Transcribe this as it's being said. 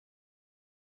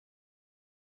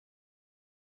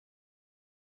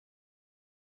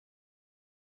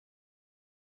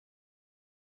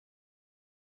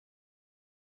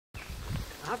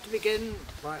have to begin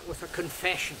with a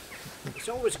confession. It's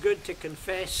always good to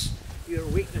confess your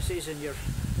weaknesses and your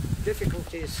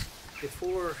difficulties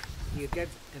before you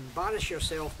embarrass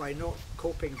yourself by not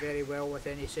coping very well with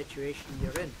any situation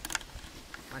you're in.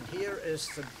 And here is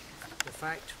the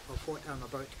fact of what I'm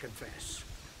about to confess.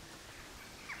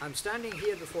 I'm standing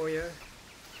here before you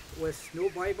with no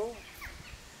Bible,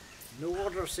 no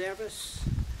order of service,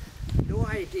 no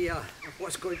idea of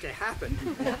what's going to happen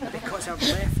because I've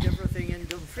left everything in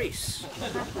Dumfries.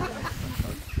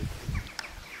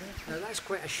 Now that's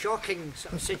quite a shocking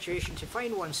sort of situation to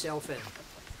find oneself in.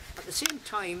 At the same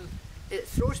time, it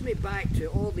throws me back to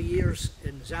all the years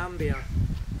in Zambia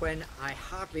when I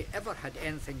hardly ever had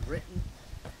anything written,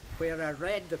 where I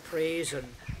read the praise and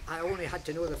I only had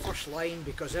to know the first line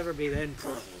because everybody then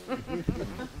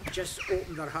just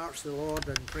opened their hearts to the Lord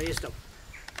and praised Him.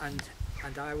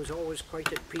 And I was always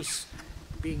quite at peace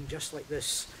being just like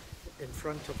this in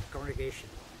front of the congregation.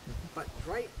 But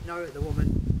right now at the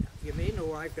moment, you may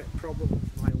know I've got a problem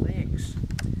with my legs.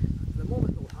 At the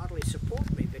moment they'll hardly support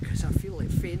me because I feel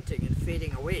like fainting and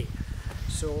fading away.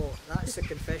 So that's the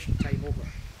confession time over.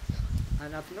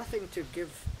 And I've nothing to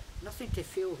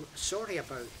feel sorry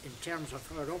about in terms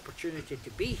of our opportunity to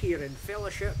be here in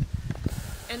fellowship,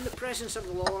 in the presence of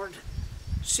the Lord,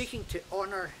 seeking to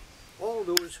honour all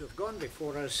those who have gone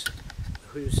before us,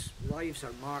 whose lives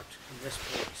are marked in this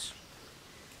place.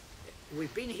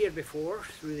 We've been here before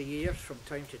through the years from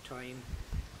time to time,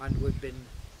 and we've been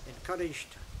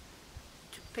encouraged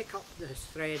to pick up the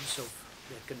threads of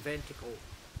the Conventicle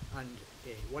and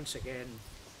once again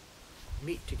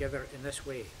meet together in this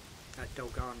way at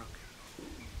Dalgarnock.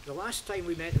 The last time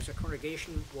we met as a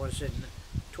congregation was in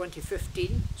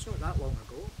 2015, it's not that long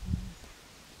ago,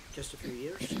 just a few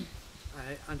years,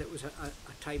 and it was a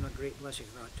time of great blessing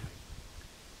at that time.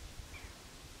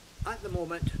 At the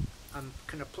moment I'm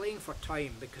kind of playing for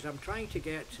time because I'm trying to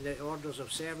get the orders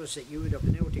of service that you would have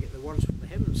been able to get the words from the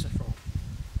hymns from,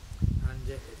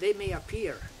 and they may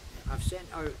appear. I've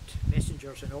sent out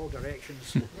messengers in all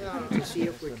directions to see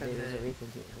if we can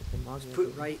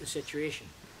put right the situation.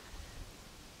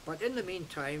 But in the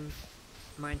meantime,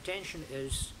 my intention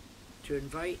is to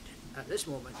invite, at this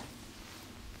moment,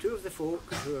 two of the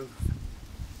folk who have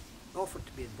offered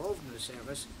to be involved in the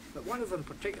service, but one of them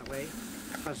particularly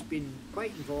has been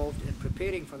quite involved in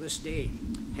preparing for this day.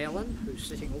 Helen, who's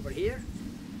sitting over here,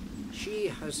 she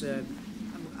has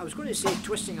I was going to say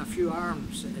twisting a few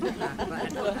arms, but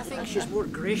I think she's more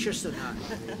gracious than that.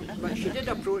 But she did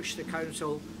approach the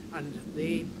council, and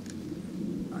they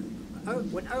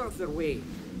went out of their way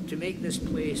to make this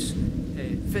place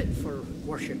fit for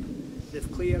worship.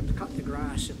 They've cut the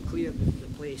grass and cleared the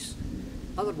place.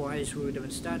 Otherwise we would have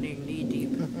been standing knee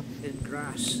deep in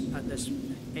grass at this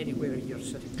anywhere you're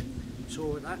sitting.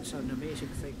 So that's an amazing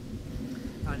thing.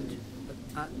 And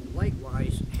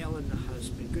likewise, Helen has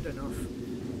been good enough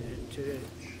to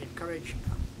encourage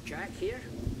Jack here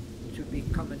to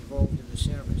become involved in the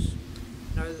service.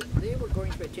 Now, they were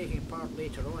going to be taking part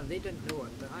later on. They didn't know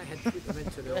it, but I had put them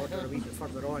into the order a wee bit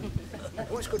further on. And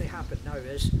what's going to happen now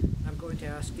is I'm going to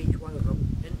ask each one of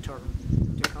them in turn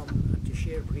to come and to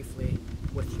share briefly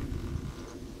with you.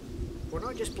 We're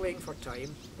not just playing for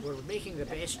time, we're making the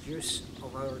best use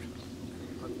of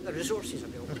the resources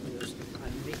available to us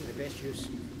and making the best use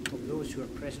of those who are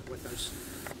present with us.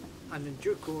 And in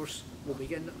due course, we'll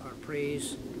begin our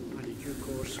praise, and in due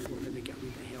course, we'll maybe get a wee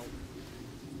bit of help.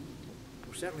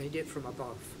 We'll certainly need it from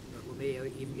above, but we may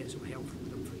even get some help from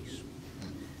Dumfries.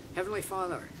 Heavenly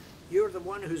Father, you're the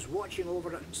one who's watching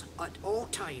over us at all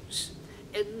times,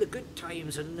 in the good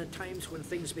times and in the times when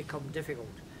things become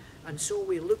difficult. And so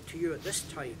we look to you at this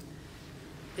time,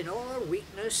 in all our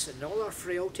weakness and all our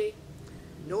frailty,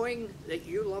 knowing that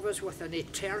you love us with an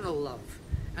eternal love,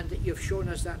 and that you've shown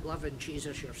us that love in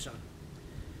Jesus, your Son.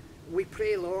 We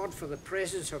pray, Lord, for the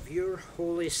presence of your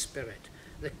Holy Spirit,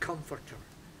 the Comforter,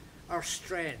 our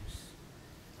strength,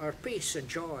 our peace and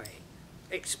joy,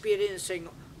 experiencing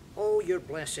all your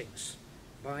blessings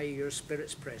by your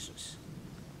Spirit's presence.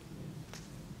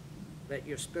 Let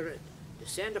your Spirit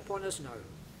descend upon us now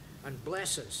and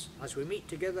bless us as we meet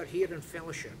together here in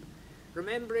fellowship,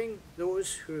 remembering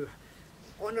those who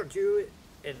honoured you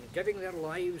in giving their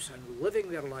lives and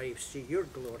living their lives to your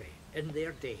glory in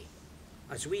their day,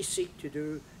 as we seek to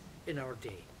do in our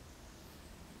day.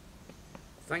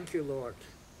 Thank you, Lord,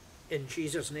 in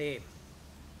Jesus' name.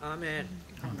 Amen.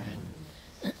 Amen.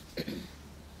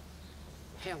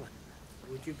 Helen,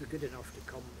 would you be good enough to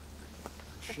come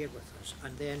and share with us,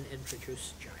 and then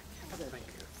introduce Jack? Thank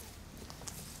you.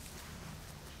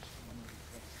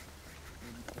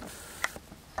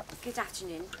 Good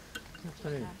afternoon.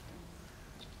 Afternoon.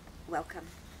 Welcome.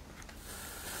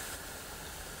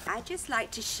 I'd just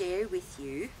like to share with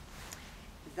you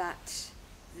that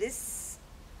this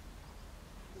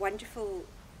wonderful,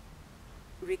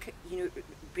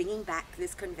 bringing back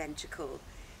this conventicle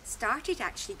started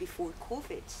actually before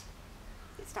COVID.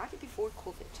 It started before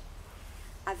COVID.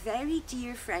 A very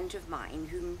dear friend of mine,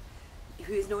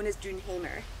 who is known as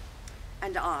Dalgarnock,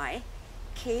 and I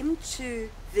came to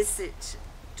visit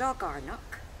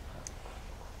Dalgarnock,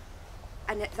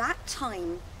 and at that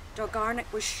time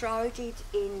Dalgarnock was shrouded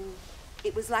in,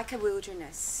 it was like a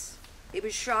wilderness. It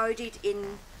was shrouded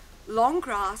in long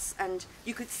grass, and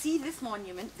you could see this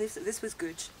monument, this was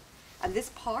good, and this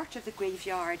part of the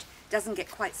graveyard doesn't get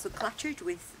quite so cluttered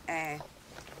with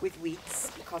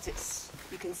weeds, because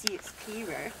you can see it's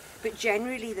clearer, but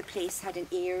generally the place had an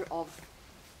air of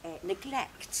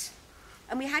neglect.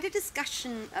 And we had a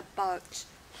discussion about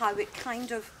how it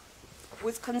kind of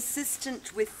was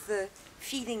consistent with the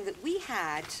feeling that we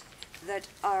had that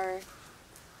our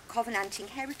Covenanting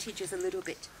heritage is a little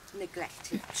bit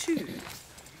neglected too.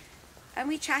 And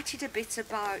we chatted a bit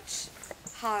about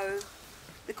how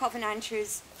the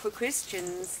Covenanters, for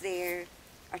Christians, they're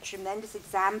a tremendous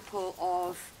example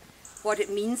of what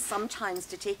it means sometimes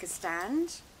to take a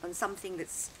stand on something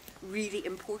that's really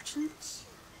important.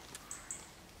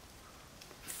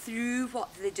 Through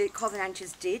what the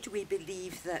Covenanters did, we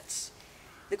believe that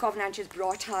the Covenanters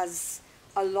brought us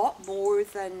a lot more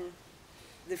than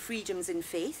the freedoms in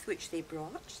faith which they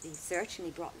brought. They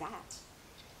certainly brought that.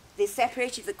 They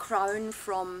separated the crown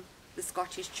from the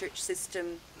Scottish church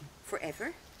system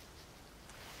forever.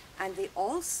 And they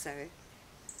also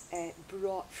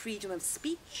brought freedom of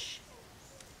speech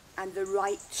and the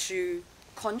right to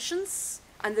conscience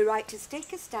and the right to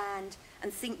take a stand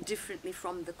and think differently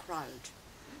from the crowd.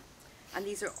 And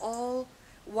these are all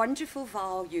wonderful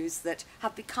values that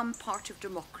have become part of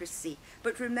democracy.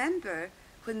 But remember,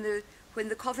 when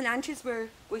the Covenanters were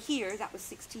here, that was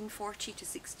 1640 to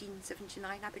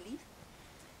 1679, I believe.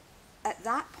 At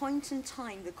that point in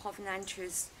time, the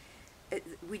Covenanters,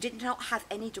 we did not have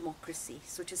any democracy.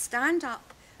 So to stand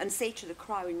up and say to the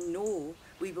crown, no,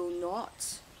 we will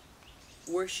not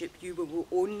worship you, we will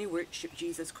only worship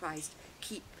Jesus Christ,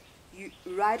 keep you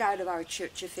right out of our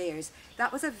church affairs,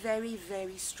 that was a very,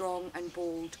 very strong and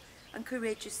bold and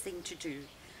courageous thing to do.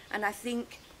 And I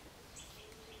think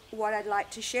what I'd like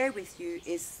to share with you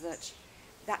is that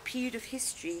that period of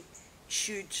history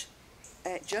should,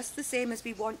 just the same as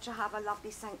we want to have a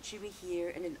lovely sanctuary here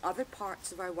and in other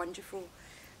parts of our wonderful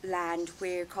land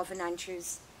where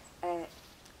Covenanters are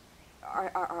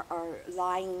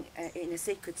lying in a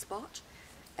sacred spot,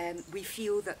 we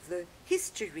feel that the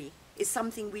history is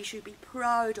something we should be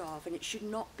proud of, and it should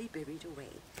not be buried away.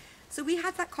 So we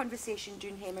had that conversation,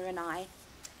 Dalgarnock and I,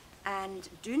 and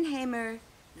Dalgarnock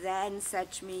then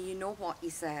said to me, you know what, he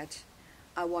said,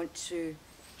 I want to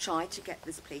try to get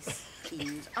this place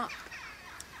cleaned up.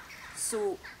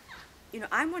 So,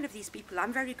 I'm one of these people,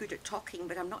 I'm very good at talking,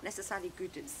 but I'm not necessarily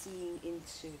good at seeing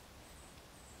into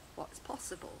what's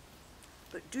possible.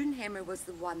 But Dalgarnock was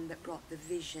the one that brought the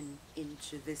vision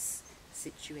into this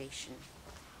situation.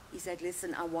 He said,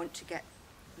 listen, I want to get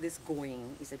this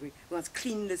going. He said, we must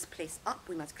clean this place up,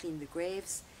 we must clean the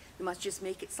graves, we must just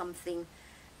make it something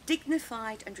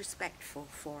dignified and respectful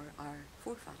for our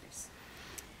forefathers.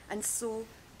 And so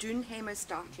Dalgarnock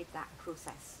started that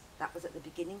process. That was at the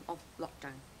beginning of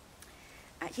lockdown.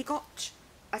 He got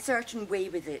a certain way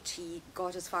with it. He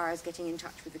got as far as getting in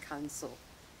touch with the council.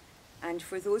 And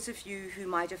for those of you who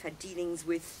might have had dealings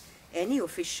with any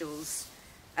officials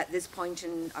at this point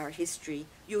in our history,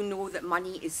 you'll know that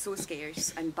money is so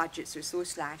scarce and budgets are so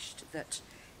slashed that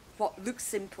what looks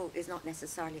simple is not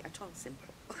necessarily at all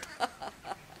simple.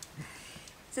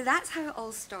 So that's how it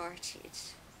all started.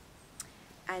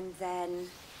 And then,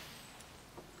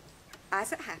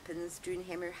 as it happens,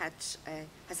 Dalgarnock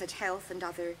has had health and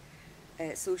other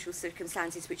social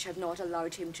circumstances which have not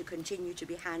allowed him to continue to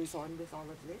be hands-on with all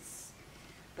of this.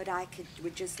 But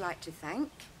would just like to thank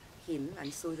him,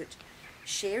 and so that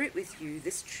share it with you,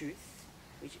 this truth,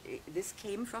 this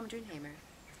came from Dalgarnock.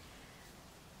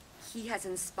 He has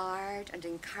inspired and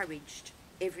encouraged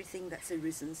everything that's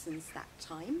arisen since that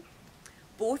time,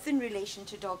 both in relation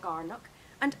to Dalgarnock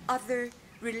and other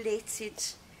related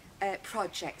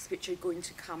projects which are going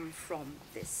to come from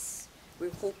this.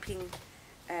 We're hoping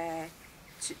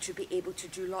to be able to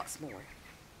do lots more.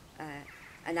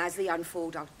 And as they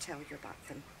unfold, I'll tell you about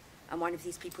them. I'm one of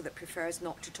these people that prefers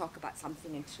not to talk about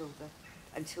something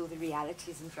until the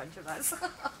reality is in front of us.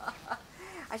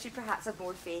 I should perhaps have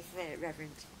more faith,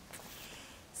 Reverend.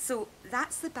 So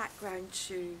that's the background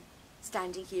to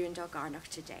standing here in Dalgarnock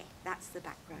today. That's the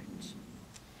background.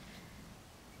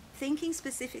 thinking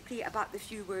specifically about the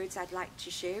few words I'd like to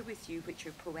share with you, which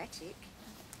are poetic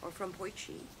or from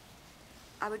poetry,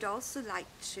 I would also like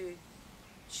to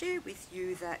share with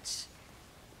you that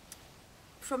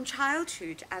from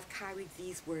childhood I've carried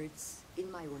these words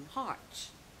in my own heart.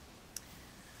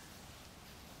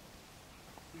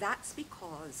 That's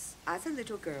because as a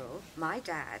little girl, my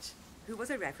dad, who was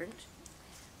a reverend,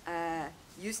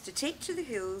 used to take to the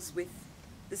hills with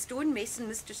the stonemason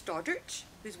Mr. Stoddart,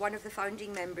 who's one of the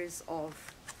founding members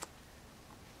of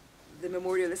the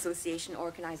Memorial Association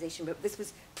organisation, but this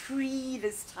was pre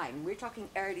this time. We're talking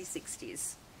early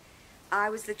 60s. I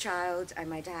was the child and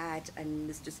my dad and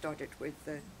Mr. Stoddart were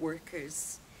the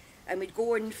workers. And we'd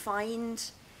go and find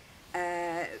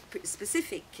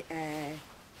specific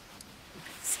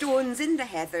stones in the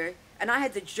heather, and I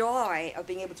had the joy of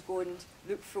being able to go and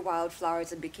look for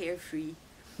wildflowers and be carefree.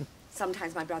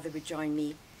 Sometimes my brother would join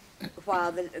me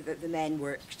while the men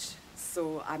worked.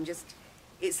 So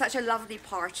it's such a lovely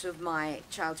part of my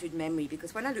childhood memory,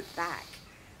 because when I look back,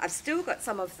 I've still got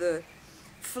some of the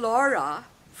flora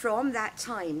from that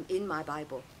time in my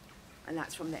Bible, and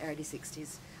that's from the early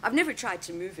 60s. I've never tried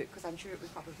to move it because I'm sure it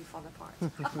would probably fall apart.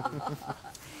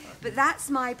 But that's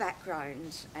my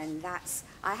background, and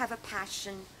I have a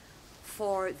passion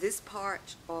for this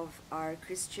part of our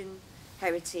Christian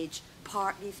heritage,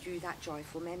 partly through that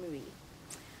joyful memory.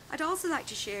 I'd also like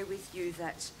to share with you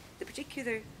that the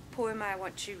particular poem I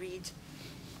want to read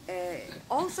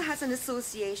also has an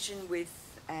association with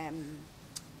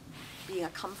being a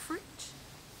comfort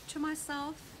to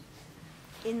myself,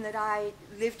 in that I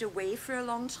lived away for a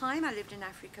long time. I lived in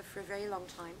Africa for a very long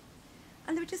time.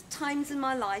 And there were just times in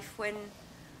my life when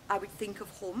I would think of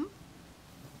home.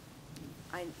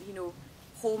 And, you know,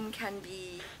 home can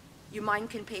be, your mind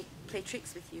can play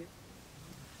tricks with you.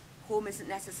 Home isn't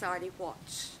necessarily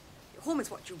home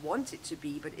is what you want it to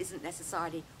be, but isn't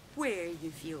necessarily where you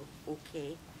feel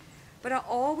okay. But I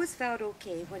always felt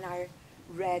okay when I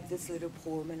read this little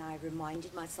poem and I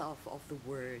reminded myself of the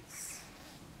words,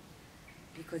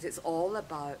 because it's all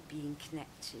about being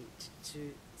connected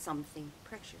to something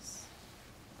precious,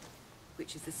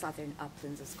 which is the southern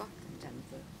uplands of Scotland, and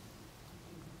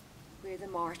where the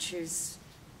marchers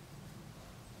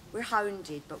were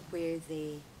hounded, but where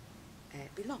they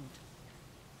belonged.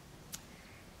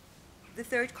 The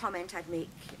third comment I'd make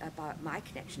about my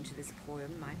connection to this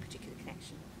poem, my particular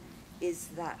connection, is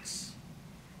that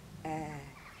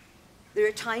there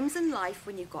are times in life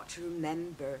when you've got to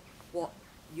remember what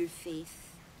your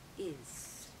faith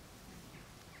is.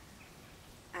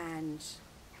 And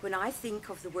when I think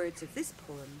of the words of this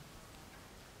poem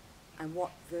and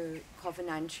what the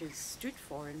Covenanters stood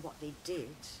for and what they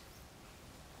did,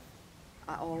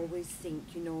 I always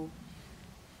think, you know,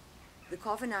 the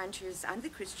Covenanters and the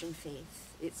Christian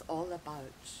faith, it's all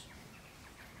about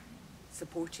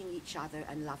supporting each other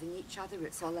and loving each other.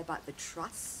 It's all about the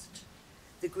trust,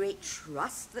 the great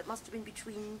trust that must have been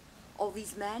between all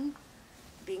these men,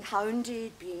 being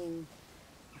hounded, being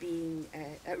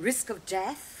at risk of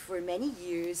death for many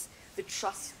years, the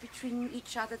trust between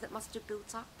each other that must have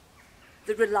built up,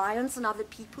 the reliance on other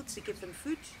people to give them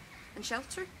food and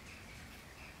shelter.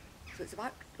 So it's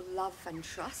about love and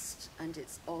trust, and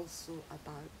it's also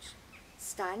about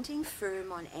standing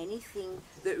firm on anything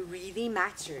that really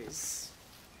matters,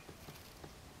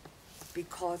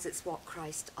 because it's what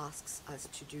Christ asks us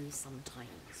to do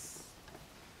sometimes.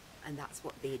 And that's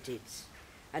what they did.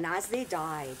 And as they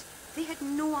died, they had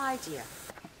no idea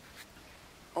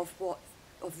of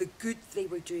the good they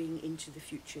were doing into the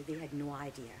future. They had no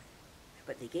idea.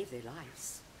 But they gave their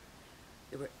lives.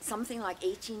 There were something like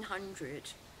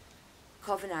 1,800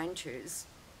 Covenanters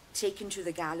taken to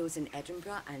the gallows in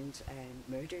Edinburgh and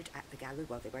murdered at the gallows.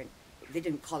 Well, they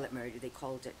didn't call it murder, they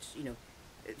called it, you know,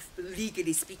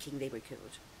 legally speaking, they were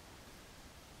killed.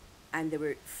 And there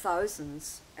were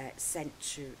thousands sent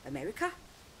to America,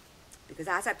 because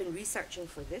as I've been researching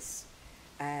for this,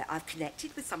 I've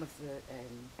connected with some of the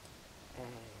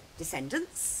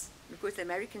descendants. Of course, the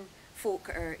American folk,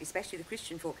 especially the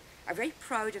Christian folk, are very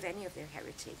proud of any of their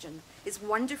heritage, and it's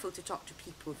wonderful to talk to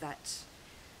people that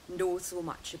know so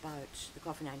much about the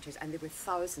Covenanters, and there were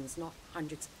thousands, not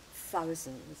hundreds,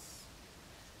 thousands.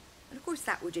 And of course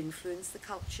that would influence the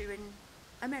culture in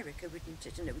America, wouldn't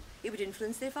it? And it would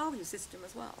influence their value system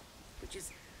as well, which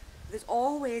is, there's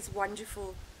always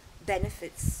wonderful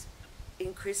benefits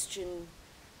in Christian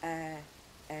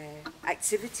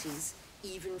activities,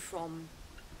 even from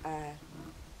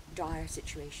dire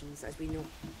situations, as we know,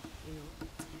 you know.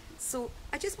 So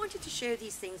I just wanted to share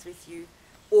these things with you,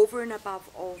 over and above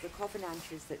all the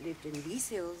Covenanters that lived in these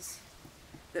hills,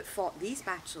 that fought these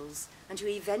battles, and who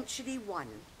eventually won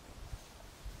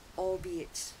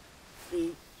albeit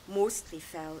they mostly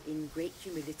fell in great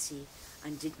humility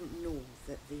and didn't know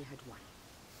that they had won.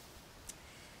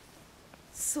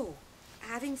 So,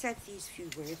 having said these few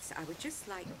words, I would just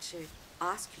like to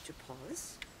ask you to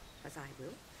pause, as I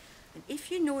will, and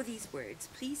if you know these words,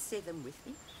 please say them with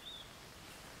me.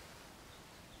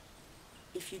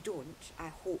 If you don't,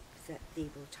 I hope that they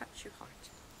will touch your heart.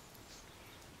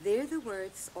 They're the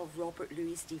words of Robert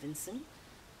Louis Stevenson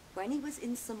when he was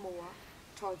in Samoa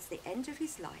towards the end of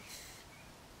his life,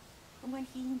 and when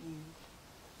he knew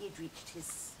he had reached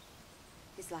his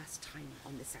last time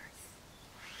on this earth.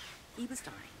 He was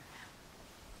dying,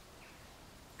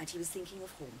 and he was thinking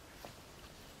of home.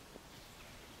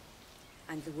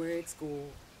 And the words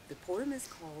go, the poem is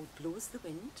called Blows the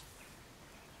Wind,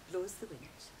 Blows the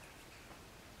Wind.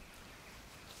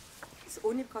 It's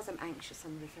only because I'm anxious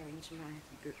I'm referring to my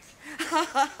books.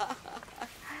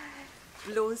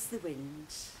 Blows the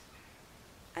wind,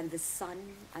 and the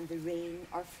sun and the rain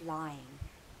are flying.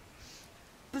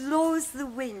 Blows the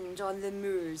wind on the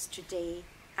moors today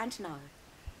and now.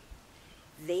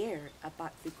 There,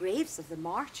 about the graves of the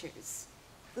martyrs,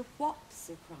 the whops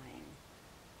are crying.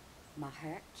 My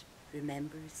heart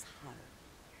remembers how.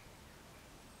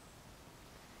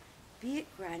 Be it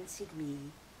granted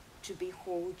me to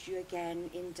behold you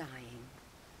again in dying,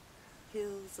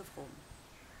 hills of home,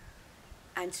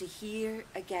 and to hear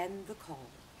again the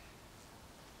call.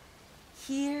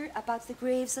 Hear about the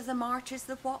graves of the martyrs,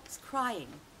 the whops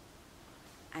crying,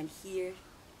 and hear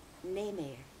nae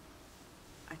mair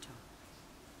at all.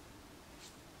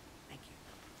 Thank you.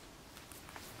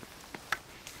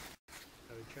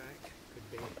 Now, Jack, could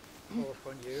be call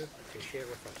upon you to share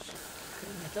with us.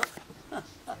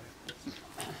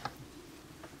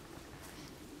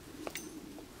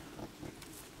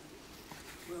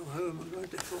 Well, how am I going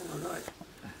to follow that?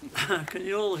 Can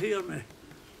you all hear me?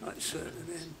 That's the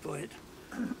main point.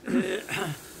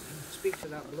 Speak to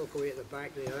that bloke away at the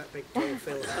back there, that big tall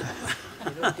fella.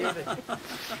 You know, David.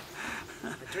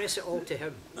 Address it all to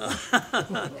him.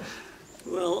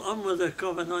 Well, I'm with the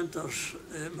Covenanters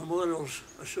Memorials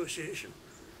Association.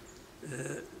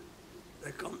 The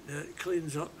company that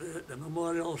cleans up the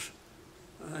memorials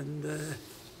and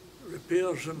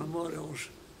repairs the memorials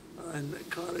and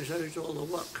carries out all the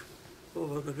work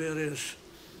over the various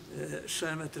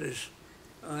cemeteries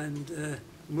and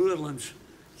moorlands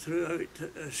throughout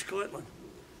Scotland.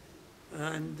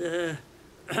 And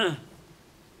I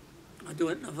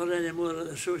don't have any more of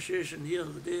the association here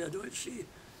today. I don't see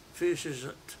faces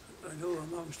that I know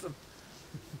amongst them.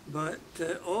 But,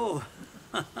 oh,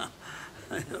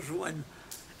 there's one,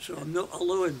 so I'm not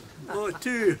alone. Oh,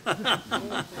 two.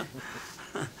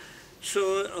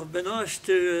 So I've been asked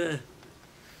to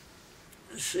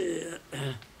say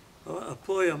a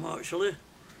poem, actually.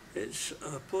 It's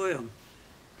a poem.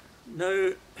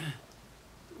 Now,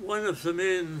 one of the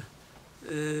main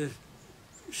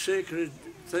sacred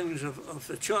things of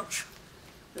the church,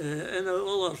 in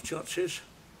all our churches,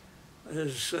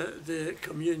 is the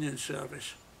communion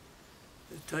service,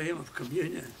 the time of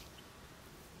communion.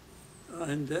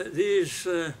 And these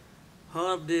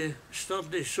hardy,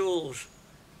 sturdy souls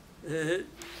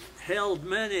held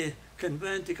many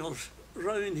conventicles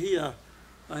round here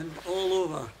and all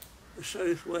over the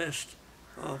southwest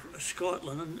of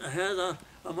Scotland, and the heather,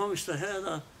 amongst the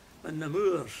heather and the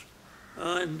moors,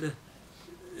 and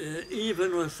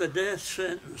even with the death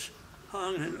sentence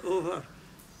hanging over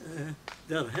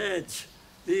their heads,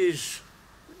 these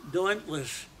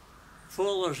dauntless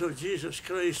followers of Jesus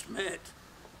Christ met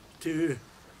to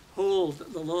hold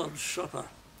the Lord's Supper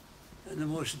in the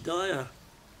most dire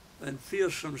and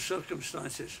fearsome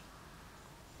circumstances.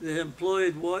 They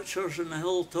employed watchers on the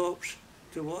hilltops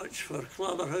to watch for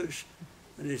Claverhouse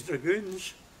and his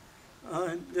dragoons,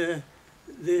 and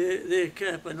they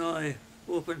kept an eye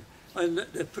open, and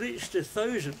they preached to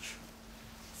thousands.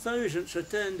 Thousands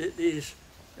attended these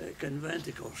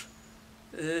conventicles.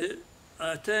 I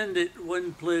attended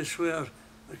one place where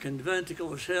a conventicle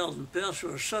was held in Perth,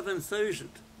 where 7,000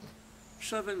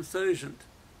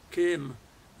 came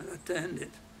and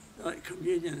attended that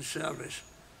communion service.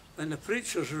 And the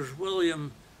preachers was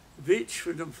William Veitch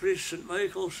from Dumfries St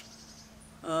Michael's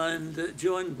and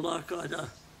John Blackadder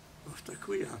of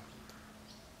Taquia,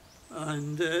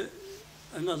 and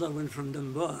another one from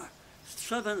Dunbar.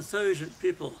 7,000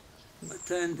 people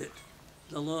attended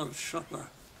the Lord's Supper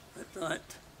at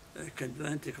that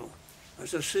conventicle.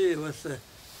 As I say, with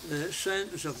the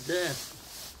sentence of death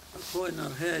upon their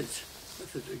heads,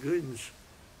 with the dragoons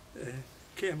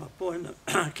came upon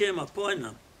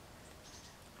them.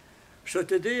 So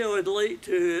today I would like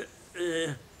to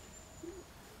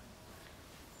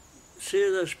say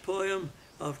this poem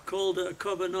I've called it a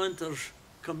Covenanters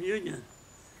Communion.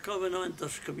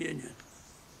 Covenanters Communion.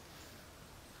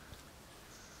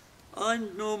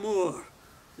 And no more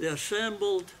the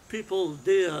assembled people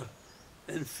dare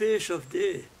in face of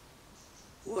day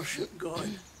worship God,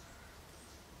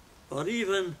 or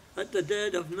even at the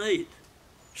dead of night,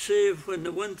 save when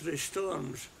the wintry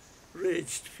storms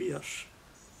raged fierce,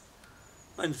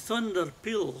 and thunder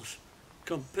peals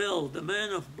compelled the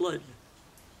men of blood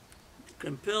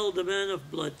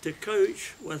to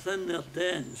couch within their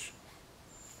dens.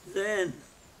 Then,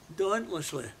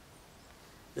 dauntlessly,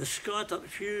 the scattered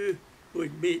few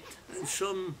would meet in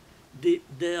some deep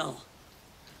dell,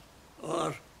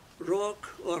 or rock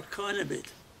or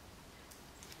cannabit,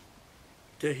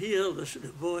 to hear the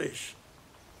voice,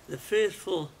 the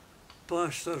faithful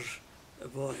pastor's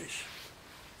voice.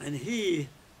 And he,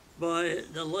 by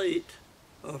the light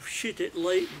of sheeted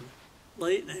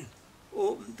lightning,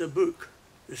 opened the book,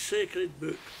 the sacred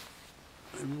book,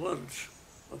 and words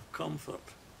of comfort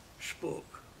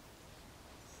spoke.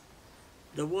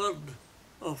 The word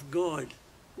of God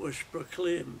was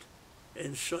proclaimed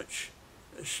in such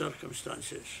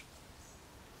circumstances.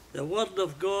 The word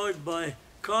of God by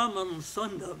Carmen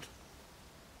thundered,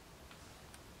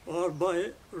 or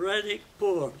by Reddick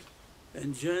poured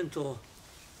in gentle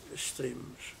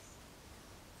streams.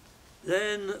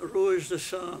 Then rose the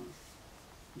psalm,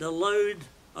 the loud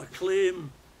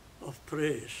acclaim of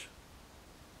praise.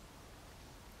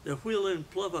 The wheeling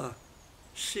plover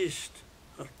ceased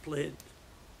her plaint,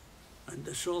 and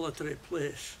the solitary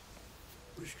place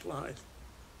was glad.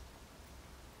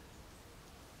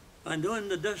 And on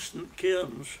the distant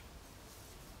cairns,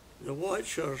 the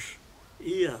watcher's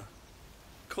ear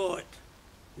caught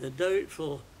the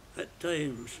doubtful at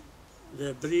times,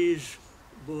 the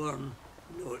breeze-borne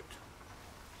note.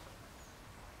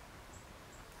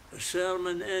 The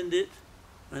sermon ended,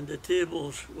 and the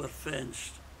tables were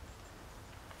fenced,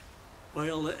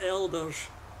 while the elders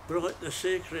brought the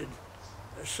sacred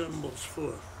symbols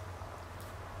forth,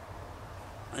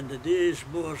 and the day's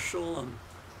more solemn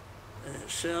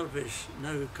service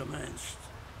now commenced.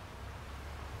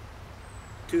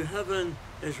 To heaven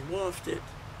is wafted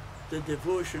the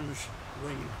devotion's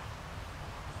wing.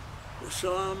 The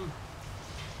psalm,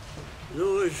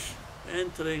 those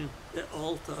entering the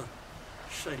altar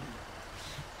sing.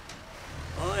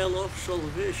 Isle of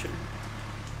salvation,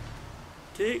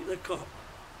 take the cup,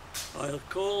 I'll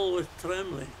call with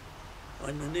trembling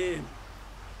on the name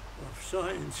of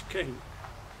Zion's King.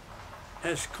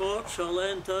 His courts I'll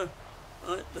enter,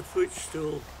 at the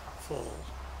footstool fall.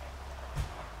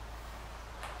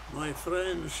 My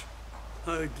friends,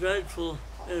 how dreadful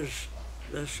is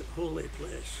this holy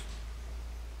place,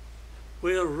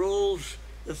 where rolls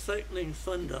the thickening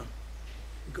thunder,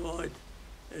 God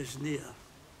is near.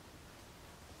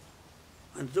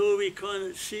 And though we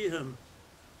cannot see him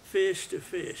face to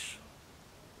face,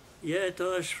 yet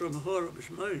as from Horeb's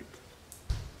mount,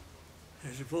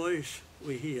 his voice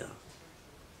we hear.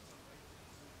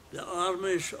 The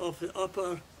armies of the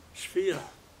upper sphere,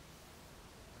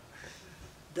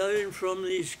 down from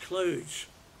these clouds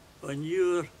on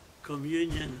your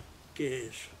communion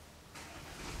gaze.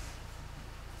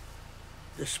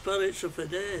 The spirits of the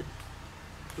dead,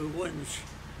 who once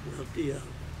were dear,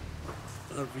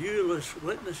 are viewless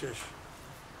witnesses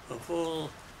of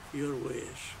all your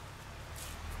ways.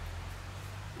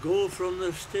 Go from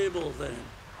this table then,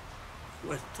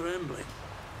 with trembling,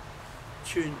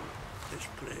 tune his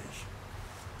praise.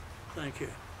 Thank you.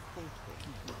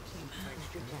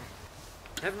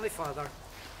 Heavenly Father,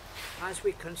 as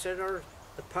we consider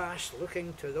the past,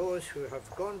 looking to those who have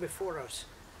gone before us,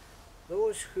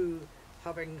 those who,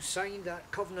 having signed that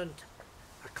covenant,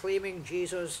 acclaiming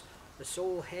Jesus, the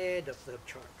sole head of the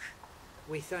church,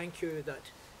 we thank you that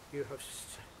you have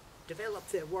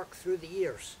developed their work through the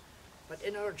years. But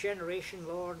in our generation,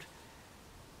 Lord,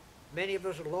 many of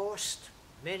us are lost,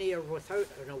 many are without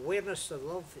an awareness of the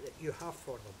love that you have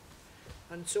for them.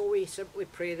 And so we simply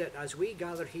pray that as we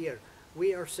gather here,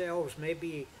 we ourselves may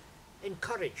be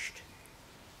encouraged,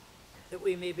 that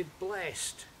we may be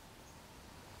blessed,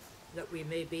 that we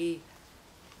may be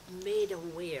made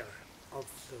aware of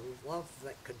the love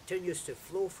that continues to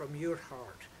flow from your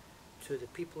heart to the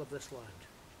people of this land.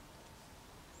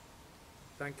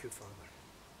 Thank you, Father.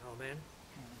 Amen.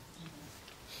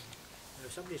 Now,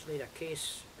 somebody's laid a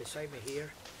case beside me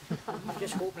here. I'm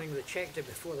just hoping they checked it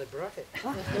before they brought it.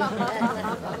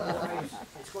 Otherwise,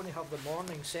 it's going to have the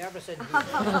morning service in here.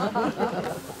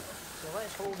 So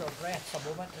let's hold our breaths a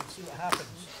moment and see what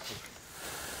happens.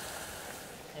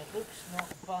 It looks not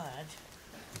bad.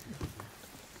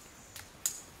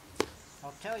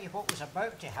 I'll tell you what was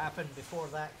about to happen before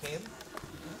that came.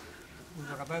 We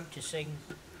were about to sing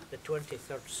the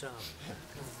 23rd Psalm,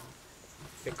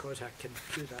 because I can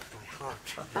do that by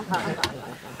heart.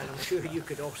 And I'm sure you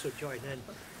could also join in.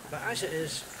 But as it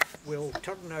is, we'll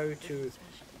turn now to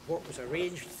what was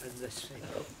arranged in this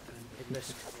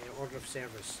order of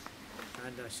service.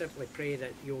 And I simply pray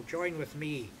that you'll join with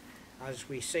me as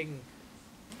we sing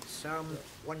Psalm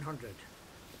 100.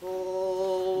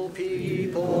 All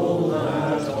people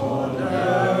that on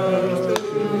earth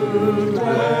do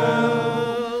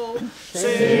dwell,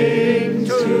 sing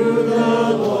to the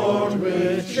Lord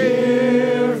with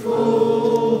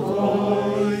cheerful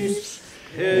voice.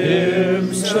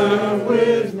 Himself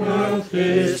with mirth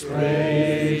his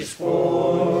praise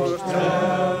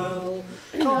foretell.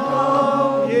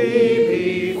 Come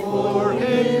ye before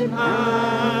him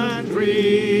and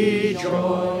rejoice.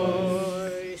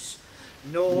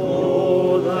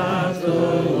 Know that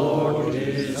the Lord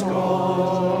is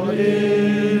God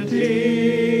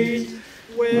indeed.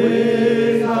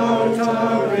 Without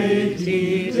a ring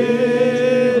he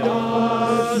did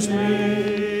us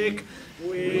make.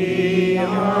 We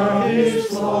are his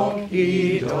flock,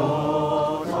 he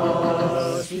doth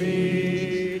us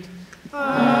feed.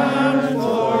 And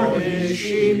for his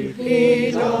sheep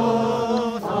he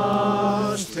doth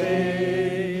us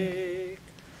take.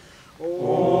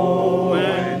 Oh,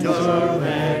 enter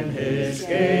then his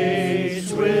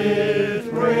gates with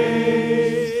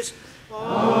praise.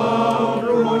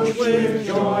 Approach with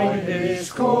joy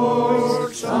his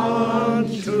courts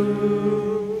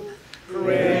unto.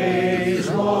 Praise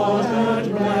God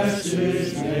and bless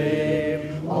his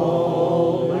name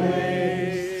always.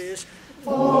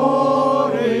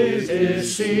 For it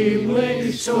is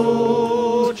seemly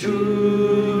so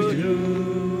to do.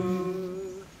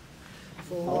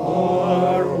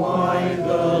 For why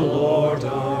the Lord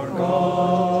our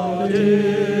God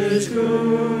is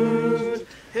good,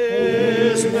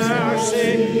 his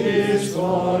mercy is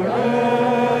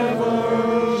forever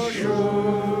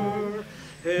sure,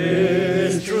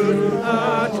 his truth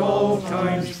at all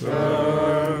times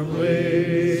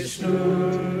firmly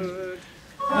stood,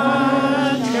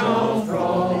 and shall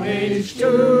from age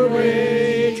to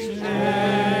age endure.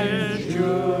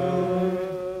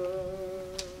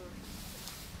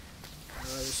 The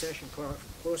session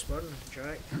postman,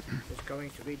 Jack, is going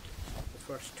to read the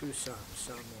first two Psalms,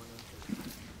 Psalm 1 and 2.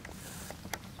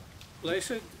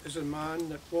 Blessed is the man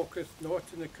that walketh not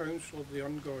in the counsel of the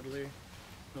ungodly,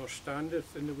 nor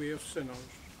standeth in the way of sinners,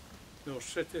 nor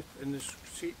sitteth in the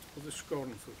seat of the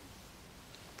scornful.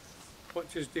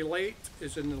 But his delight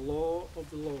is in the law of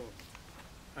the Lord,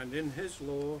 and in his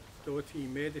law doth he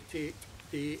meditate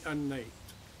day and night.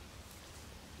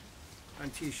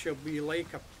 And he shall be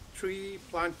like a tree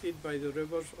planted by the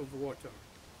rivers of water,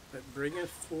 that bringeth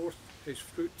forth his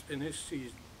fruit in his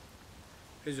season.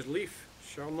 His leaf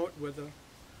shall not wither,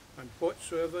 and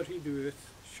whatsoever he doeth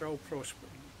shall prosper.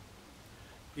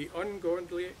 The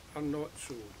ungodly are not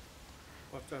so,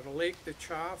 but are like the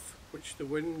chaff which the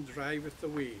wind driveth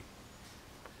away.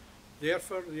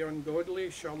 Therefore the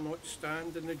ungodly shall not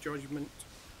stand in the judgment,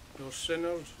 nor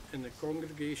sinners in the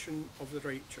congregation of the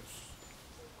righteous.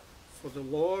 For the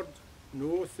Lord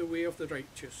knoweth the way of the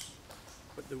righteous,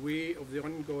 but the way of the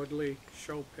ungodly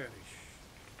shall perish.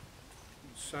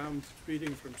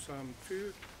 Reading from Psalm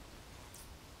 2.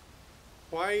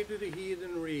 Why do the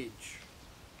heathen rage,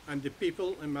 and the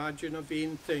people imagine a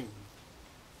vain thing?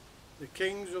 The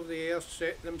kings of the earth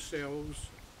set themselves,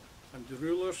 and the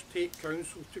rulers take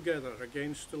counsel together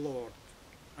against the Lord,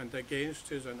 and against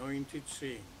his anointed,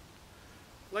 saying,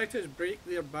 Let us break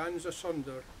their bands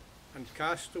asunder, and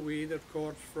cast away their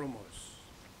cords from us.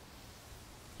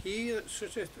 He that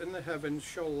sitteth in the heavens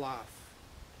shall laugh.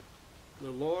 The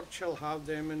Lord shall have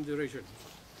them in derision.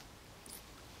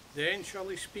 Then shall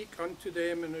he speak unto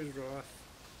them in his wrath,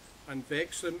 and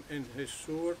vex them in his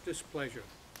sore displeasure.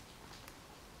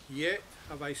 Yet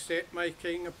have I set my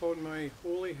king upon my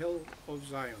holy hill of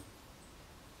Zion.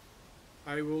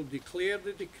 I will declare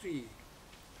the decree.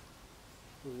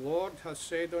 The Lord hath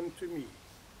said unto me,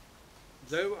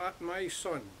 Thou art my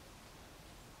son.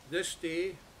 This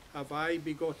day have I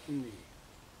begotten thee.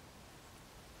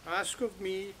 Ask of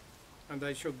me, and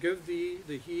I shall give thee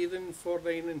the heathen for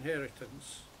thine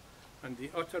inheritance, and the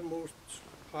uttermost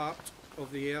part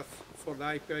of the earth for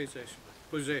thy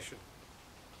possession.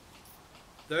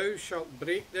 Thou shalt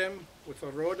break them with a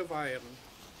rod of iron,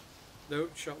 thou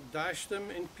shalt dash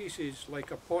them in pieces like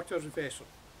a potter's vessel.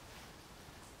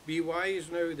 Be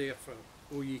wise now, therefore,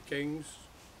 O ye kings,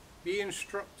 be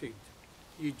instructed,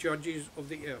 ye judges of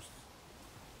the earth.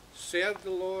 Serve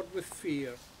the Lord with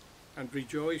fear, and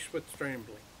rejoice with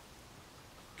trembling.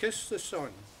 Kiss the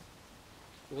Son,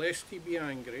 lest he be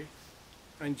angry,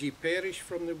 and ye perish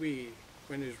from the way,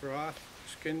 when his wrath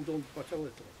is kindled but a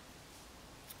little.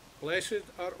 Blessed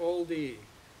are all they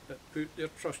that put their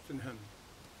trust in him.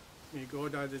 May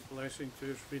God add his blessing to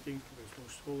his reading of his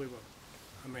most holy word.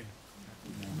 Amen.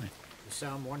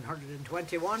 Psalm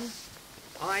 121.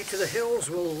 I to the hills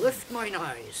will lift mine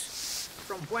eyes,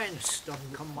 from whence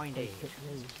doth come mine aid.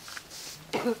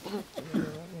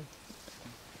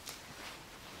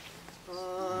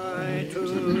 I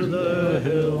to the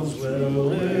hills will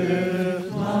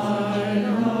lift mine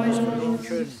eyes.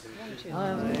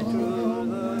 I to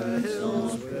the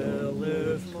hills will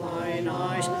lift mine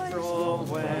eyes, from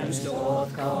whence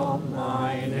doth come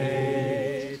mine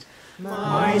aid.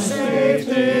 My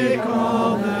safety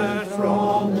cometh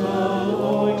from the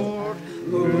Lord,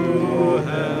 who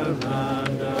heaven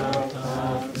and earth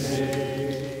hath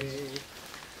made.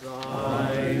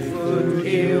 Thy foot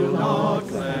he'll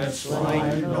not let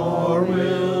slide, nor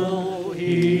will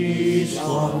he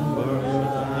slumber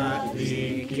that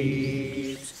thee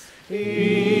keeps.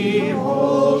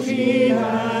 Behold, he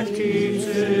that keeps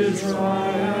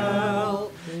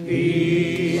Israel,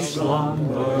 he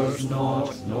slumbers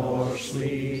not nor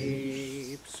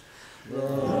sleeps. The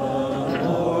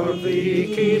Lord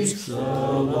thee keeps, the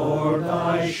Lord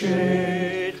thy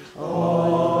shade,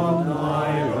 on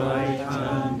thy right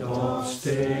hand doth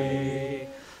stay.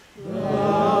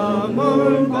 The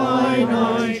moon by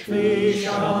night thee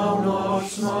shall not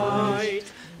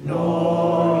smite,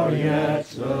 nor yet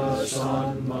the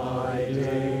sun by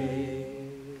day.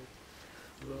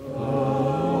 The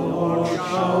Lord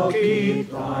shall keep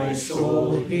thy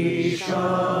soul, he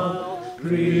shall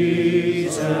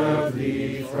preserve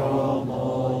thee from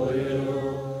all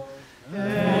ill.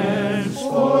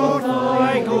 Henceforth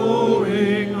thy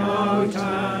going out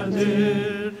and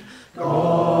in,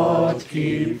 God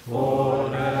keep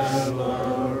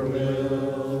forever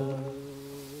will.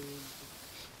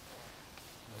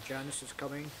 Janice is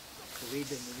coming to read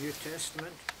in the New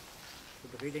Testament.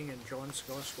 We'll be reading in John's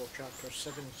Gospel, chapter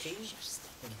 17,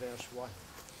 in verse 1.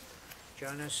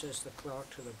 Janice is the clerk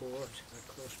to the board at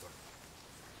Closeburn.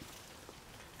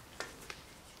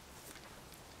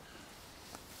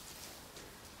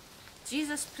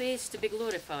 Jesus prays to be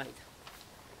glorified.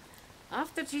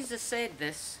 After Jesus said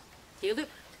this, he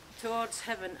looked towards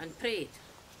heaven and prayed,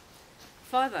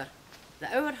 Father,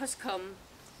 the hour has come,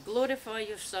 glorify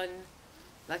your Son,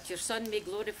 that your Son may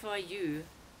glorify you,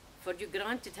 for you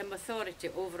granted him authority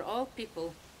over all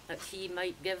people, that he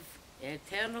might give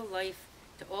eternal life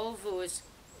to all those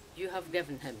you have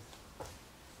given him.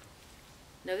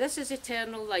 Now this is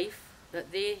eternal life,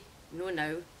 that they know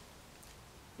now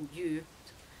you,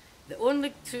 the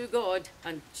only true God,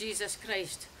 and Jesus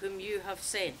Christ, whom you have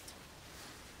sent.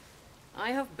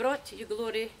 I have brought you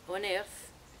glory on earth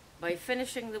by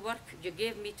finishing the work you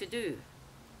gave me to do.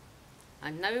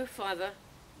 And now, Father,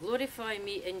 glorify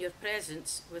me in your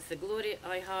presence with the glory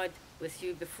I had with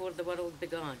you before the world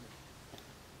began.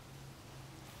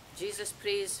 Jesus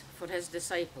prays for his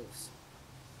disciples.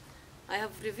 I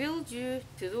have revealed you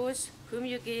to those whom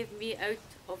you gave me out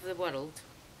of the world.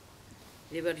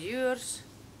 They were yours,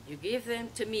 you gave them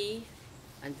to me,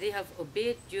 and they have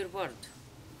obeyed your word.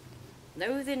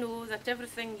 Now they know that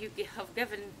everything you have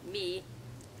given me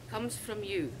comes from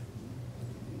you.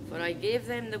 For I gave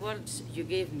them the words you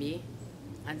gave me,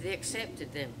 and they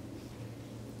accepted them.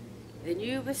 They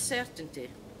knew with certainty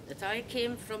that I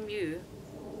came from you,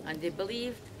 and they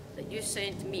believed that you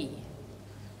sent me.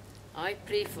 I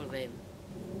pray for them.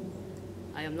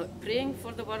 I am not praying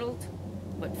for the world,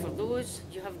 but for those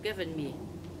you have given me,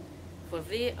 for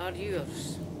they are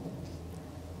yours.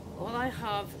 All I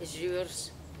have is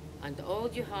yours, and all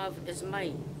you have is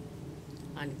mine,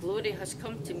 and glory has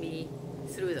come to me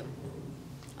through them.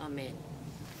 Amen.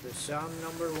 The Psalm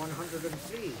number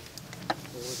 103.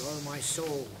 With all my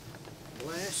soul,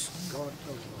 bless God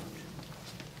the Lord.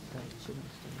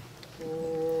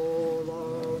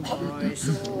 Oh, my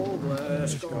soul,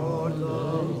 bless God the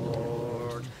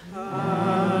Lord,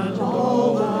 and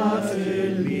all that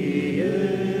in me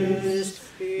is.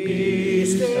 He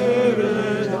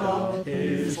stirred up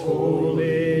his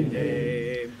holy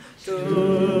name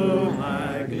to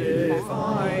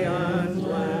magnify and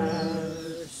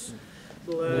bless.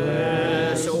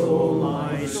 Bless, O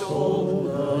my soul,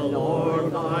 the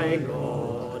Lord thy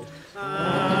God,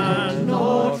 and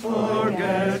not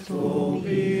forget to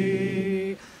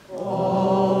me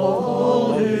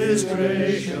all his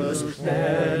gracious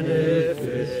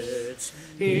benefits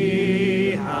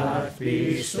he hath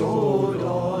bestowed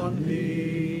on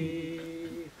me.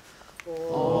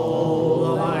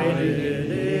 All thine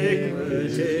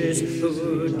iniquities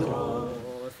who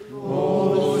doth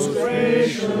most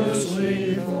gracious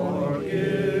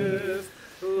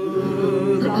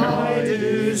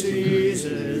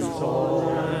diseases, toil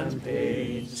and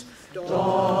pains,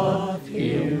 doth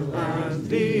heal and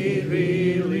thee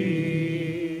relieve.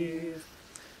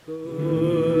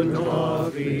 Who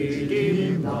doth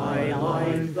redeem thy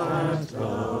life that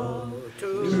thou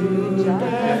to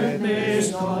death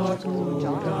mayst not go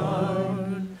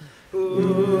down,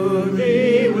 who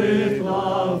thee with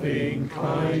loving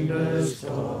kindness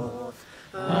doth,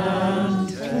 and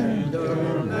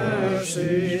tender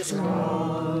mercies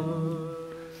crown,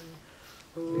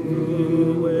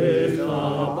 who with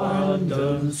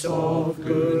abundance of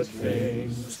good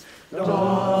things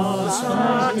doth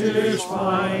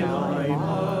satisfy thy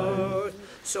mouth,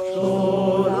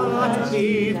 so that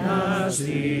even as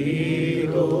the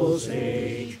eagle's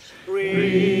age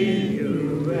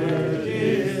renewed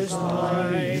is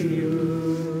thy youth.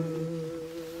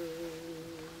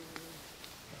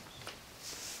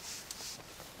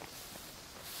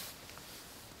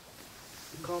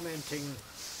 Commenting,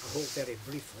 I hope very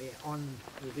briefly, on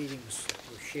the readings that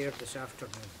we've shared this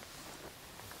afternoon.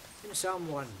 In Psalm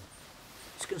 1,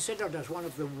 it's considered as one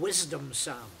of the wisdom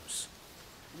psalms.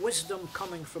 Wisdom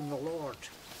coming from the Lord.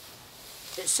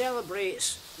 It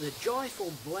celebrates the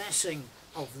joyful blessing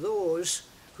of those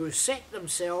who set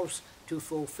themselves to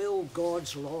fulfill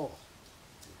God's law,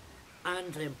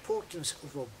 and the importance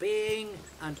of obeying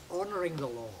and honouring the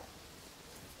law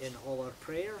in all our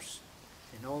prayers,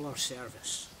 in all our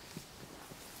service.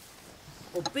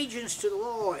 Obedience to the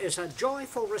law is a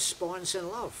joyful response in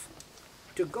love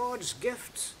to God's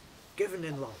gifts given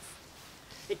in love.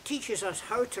 It teaches us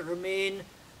how to remain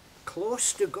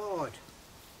close to God.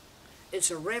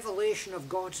 It's a revelation of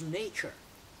God's nature.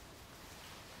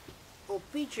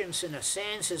 Obedience, in a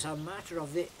sense, is a matter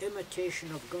of the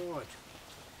imitation of God.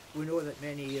 We know that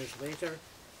many years later,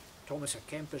 Thomas à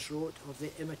Kempis wrote of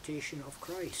the imitation of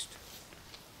Christ,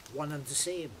 one and the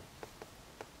same.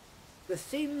 The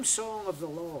theme song of the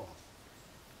law,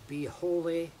 be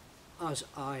holy as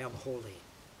I am holy.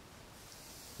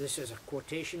 This is a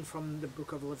quotation from the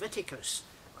book of Leviticus,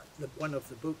 one of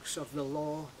the books of the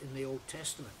law in the Old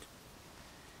Testament.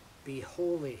 Be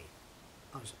holy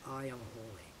as I am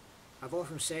holy. I've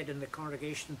often said in the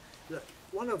congregation that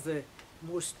one of the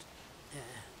most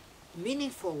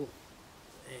meaningful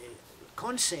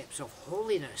concepts of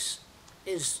holiness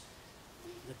is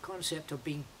the concept of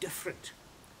being different.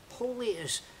 Holy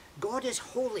is, God is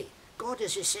holy. God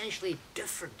is essentially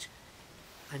different.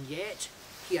 And yet,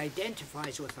 he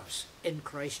identifies with us in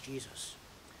Christ Jesus.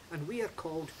 And we are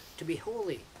called to be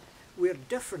holy. We're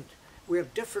different. We're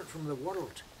different from the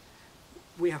world.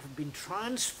 We have been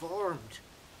transformed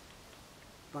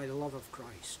by the love of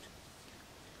Christ.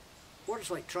 Words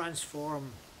like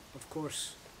transform, of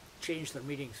course, change their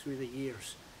meaning through the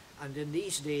years. And in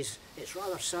these days, it's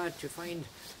rather sad to find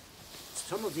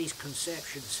some of these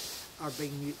conceptions are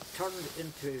being turned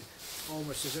into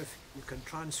almost as if you can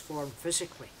transform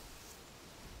physically.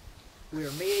 We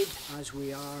are made as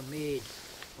we are made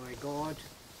by God,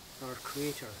 our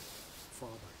Creator,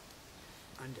 Father.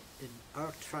 And in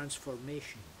our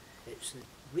transformation, it's the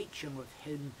reaching of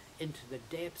Him into the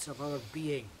depths of our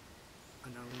being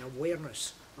and an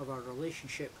awareness of our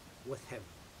relationship with Him.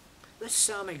 This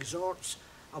psalm exhorts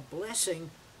a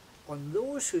blessing on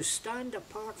those who stand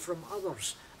apart from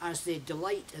others as they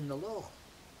delight in the law.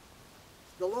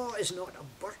 The law is not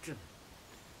a burden,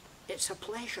 it's a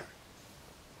pleasure.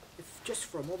 If just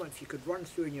for a moment, if you could run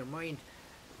through in your mind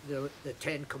the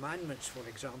Ten Commandments, for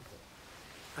example,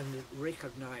 and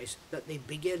recognize that they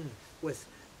begin with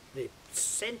the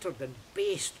centered and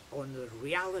based on the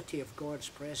reality of God's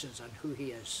presence and who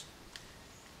He is.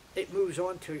 It moves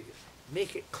on to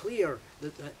make it clear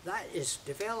that is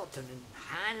developed and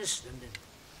enhanced and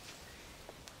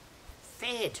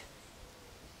fed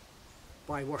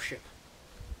by worship,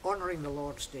 honouring the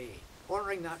Lord's Day,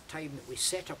 honouring that time that we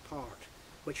set apart,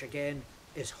 which again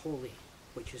is holy,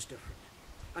 which is different.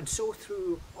 And so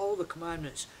through all the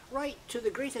commandments, right to the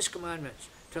greatest commandments,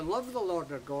 to love the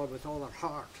Lord our God with all our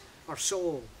heart, our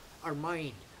soul, our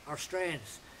mind, our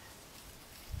strength,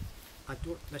 and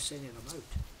don't miss any of them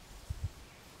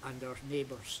out, and our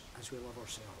neighbours as we love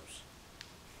ourselves.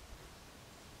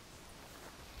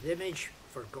 The image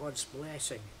for God's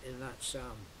blessing in that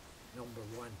psalm, number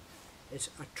 1, is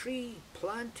a tree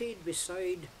planted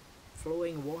beside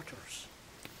flowing waters.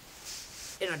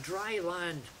 In a dry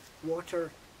land,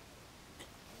 water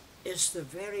is the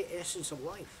very essence of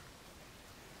life.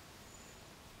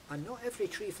 And not every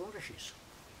tree flourishes.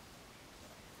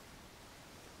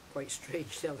 Quite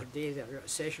strange, the other day they were at a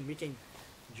session meeting,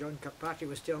 John Kirkpatrick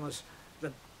was telling us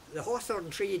that the hawthorn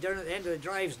tree down at the end of the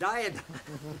drive's dying.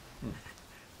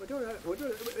 It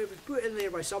was put in there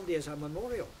by somebody as a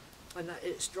memorial. and that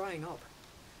it's drying up.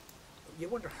 You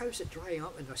wonder, how's it drying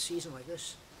up in a season like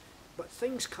this? But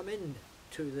things come into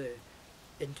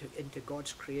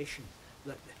God's creation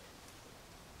that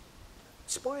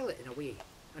spoil it in a way,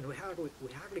 and we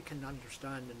hardly can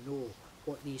understand and know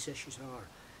what these issues are,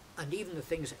 and even the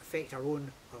things that affect our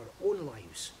own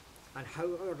lives, and how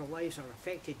our lives are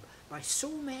affected by so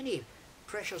many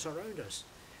pressures around us.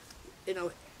 You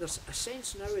know, there's a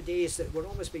sense nowadays that we're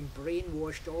almost being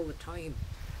brainwashed all the time,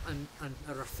 and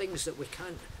there are things that we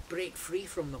can't break free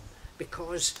from them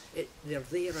because they're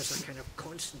there as a kind of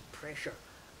constant pressure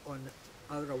on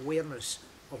our awareness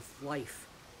of life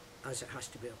as it has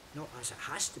to be, not as it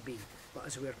has to be, but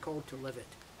as we are called to live it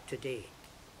today.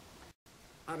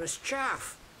 Are as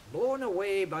chaff blown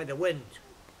away by the wind.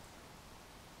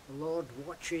 The Lord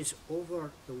watches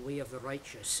over the way of the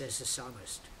righteous, says the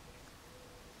psalmist,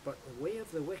 but the way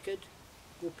of the wicked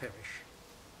will perish.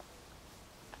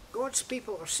 God's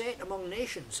people are set among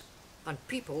nations, and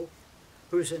people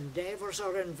whose endeavours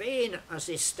are in vain as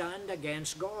they stand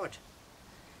against God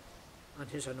and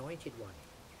his anointed one,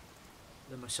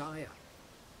 the Messiah,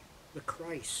 the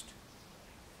Christ.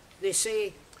 They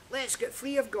say, let's get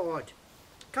free of God,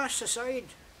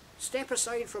 step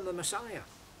aside from the Messiah.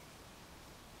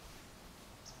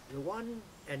 The one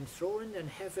enthroned in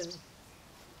heaven,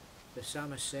 the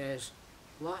psalmist says,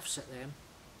 laughs at them.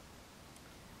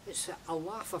 It's a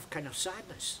laugh of kind of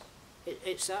sadness.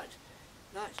 It's that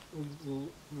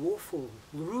woeful,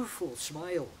 rueful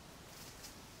smile,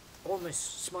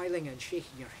 almost smiling and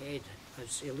shaking your head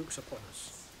as he looks upon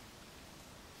us.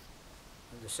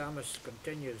 And the psalmist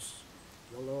continues,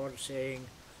 the Lord saying,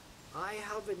 I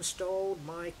have installed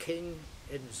my king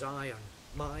in Zion,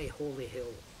 my holy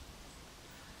hill.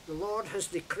 The Lord has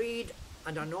decreed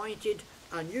and anointed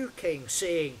a new king,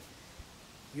 saying,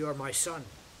 you are my son.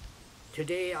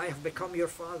 Today I have become your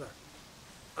father.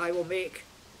 I will make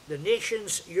the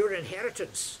nations your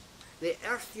inheritance, the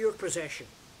earth your possession.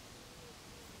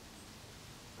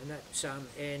 And that psalm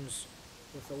ends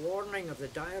with a warning of the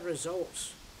dire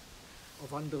results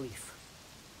of unbelief.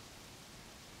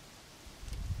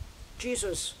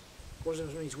 Jesus was on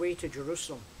his way to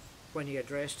Jerusalem when he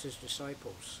addressed his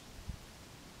disciples.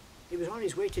 He was on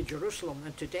his way to Jerusalem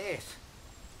and to death.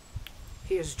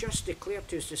 He has just declared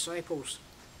to his disciples,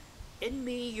 in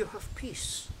me you have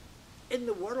peace. In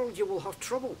the world you will have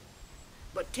trouble.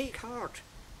 But take heart,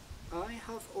 I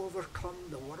have overcome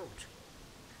the world.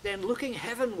 Then looking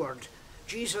heavenward,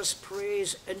 Jesus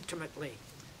prays intimately,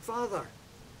 Father,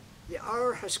 the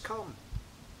hour has come.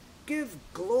 Give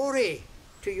glory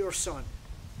to your Son,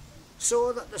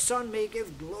 so that the Son may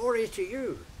give glory to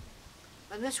you.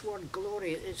 And this word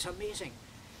glory, it's amazing.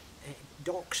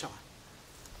 Doxa.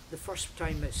 The first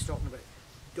time it's talking about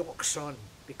doxon,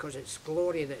 because it's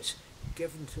glory that's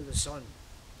given to the Son.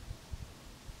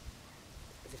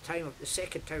 The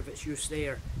second time it's used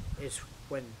there is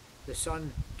when the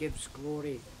Son gives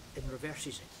glory and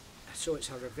reverses it. So it's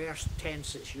a reverse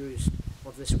tense that's used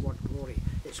of this word glory.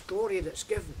 It's glory that's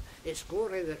given. It's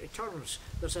glory that returns.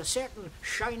 There's a certain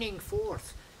shining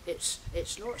forth. It's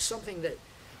not something that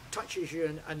touches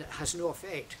you and it has no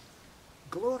effect.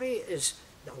 Glory is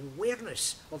the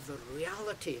awareness of the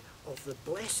reality of the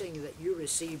blessing that you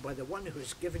receive by the one who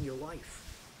has given you life.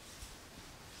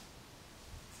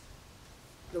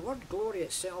 The word glory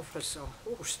itself has a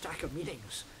whole stack of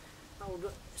meanings.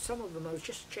 Some of them, I was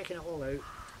just checking it all out.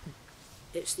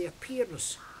 It's the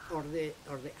appearance or the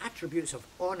attributes of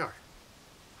honour,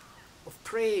 of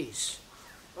praise,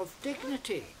 of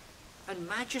dignity and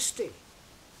majesty,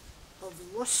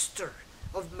 of lustre,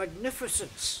 of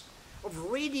magnificence,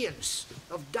 of radiance,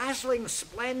 of dazzling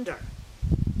splendour.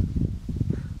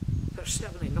 There's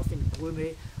certainly nothing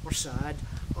gloomy or sad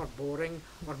or boring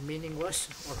or meaningless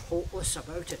or hopeless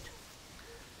about it.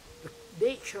 The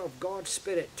nature of God's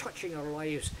Spirit touching our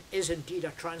lives is indeed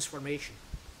a transformation.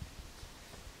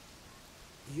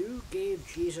 You gave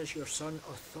Jesus your Son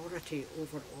authority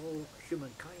over all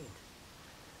humankind,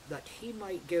 that he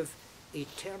might give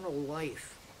eternal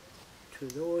life to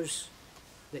those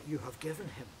that you have given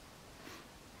him.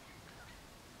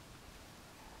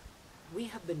 We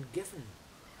have been given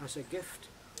as a gift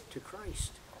to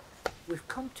Christ. We've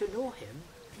come to know him,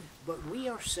 but we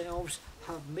ourselves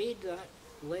have made that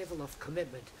level of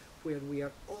commitment where we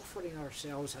are offering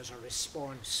ourselves as a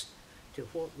response to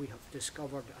what we have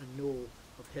discovered and know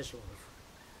of his love.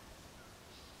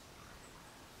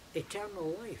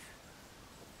 Eternal life,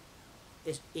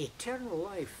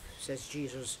 says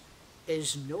Jesus,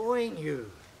 is knowing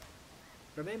you.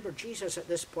 Remember, Jesus at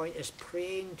this point is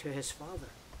praying to his Father.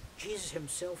 Jesus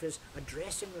himself is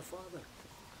addressing the Father.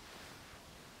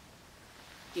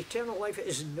 Eternal life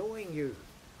is knowing you.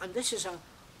 And this is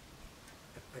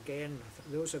again,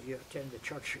 those of you who attend the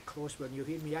church close, when you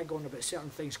hear me, I go on about certain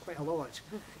things quite a lot.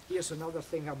 Here's another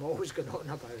thing I'm always going on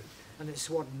about, and it's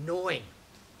the word knowing.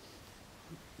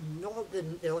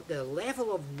 The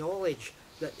level of knowledge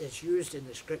that is used in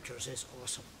the scriptures is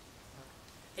awesome.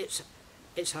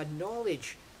 It's a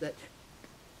knowledge that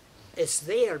is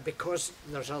there because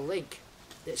there's a link.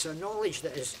 It's a knowledge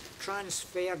that is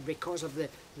transferred because of the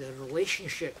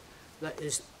relationship that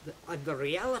is, and the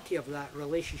reality of that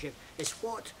relationship is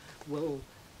what will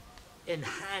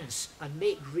enhance and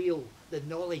make real the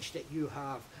knowledge that you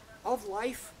have of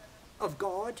life, of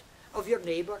God, of your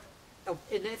neighbour,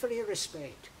 in every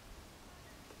respect.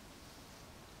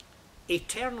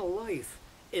 Eternal life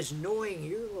is knowing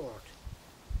you, Lord,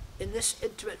 in this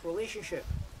intimate relationship.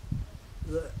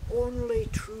 The only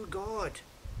true God,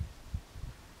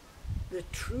 the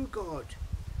true God,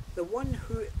 the one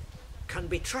who can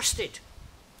be trusted,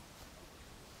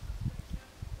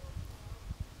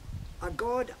 a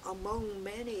God among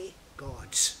many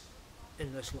gods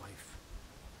in this life,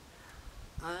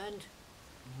 and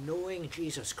knowing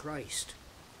Jesus Christ,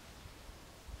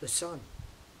 the Son,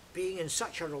 being in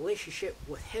such a relationship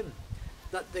with him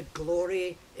that the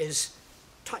glory is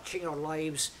touching our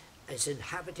lives, is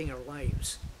inhabiting our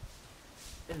lives.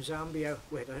 In Zambia,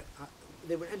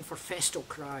 they went in for festal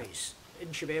cries, in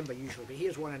Shibemba usually, but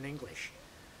here's one in English.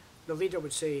 The leader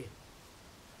would say,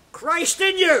 "Christ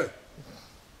in you!"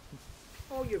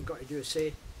 All you've got to do is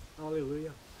say,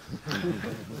 "Hallelujah."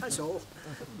 That's all.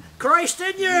 Christ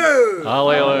in you!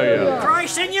 Hallelujah.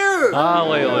 Christ in you!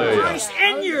 Hallelujah. Christ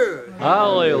in you!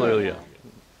 Hallelujah.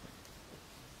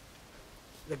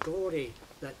 The glory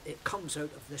that it comes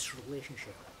out of this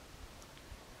relationship.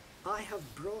 I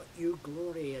have brought you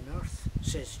glory in earth,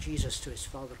 says Jesus to his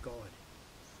Father God,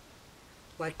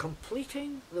 by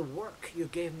completing the work you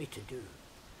gave me to do.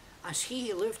 As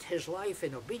he lived his life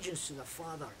in obedience to the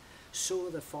Father, so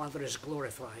the Father is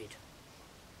glorified.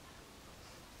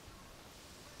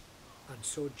 And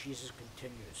so Jesus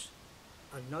continues,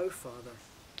 and now, Father,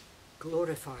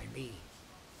 glorify me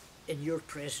in your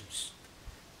presence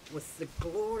with the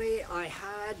glory I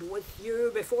had with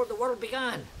you before the world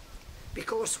began.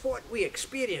 Because what we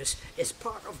experience is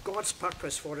part of God's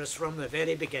purpose for us from the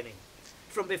very beginning.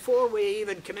 From before we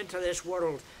even come into this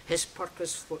world, his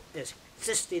purpose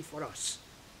existed for us.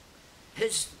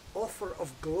 His offer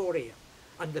of glory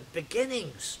and the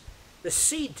beginnings, the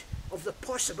seed of the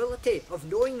possibility of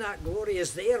knowing that glory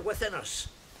is there within us.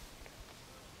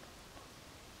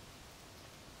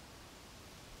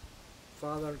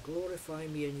 Father, glorify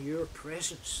me in your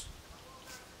presence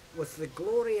with the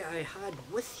glory I had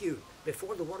with you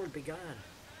before the world began.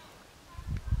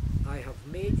 I have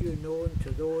made you known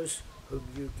to those whom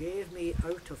you gave me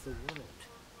out of the world.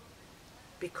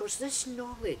 Because this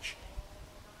knowledge,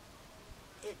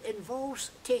 it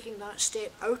involves taking that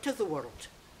step out of the world.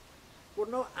 We're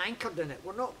not anchored in it.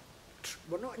 We're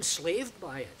not enslaved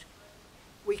by it.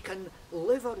 We can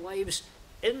live our lives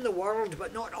in the world,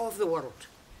 but not of the world.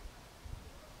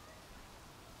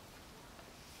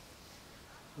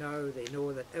 Now they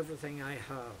know that everything I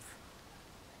have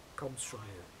comes from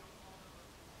you.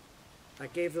 I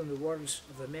gave them the words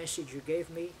of the message you gave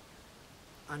me,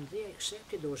 and they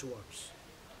accepted those words.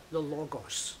 The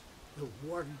Logos, the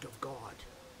Word of God.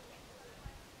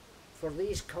 For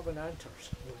these covenanters,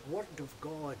 the Word of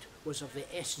God was of the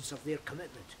essence of their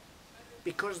commitment,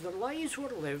 because their lives were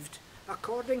lived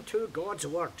according to God's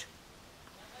Word.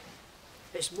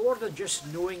 It's more than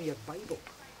just knowing your Bible.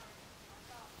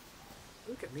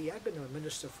 Look at me, I've been a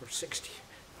minister for 60,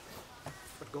 I've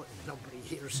forgotten the number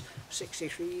of years,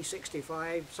 63,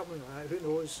 65, something like that, who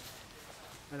knows.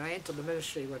 And I entered the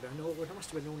ministry when I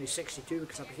must have been only 62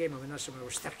 because I became a minister when I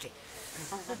was 30.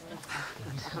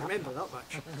 I remember that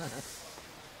much.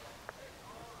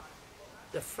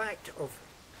 The fact of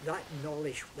that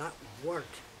knowledge, that word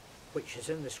which is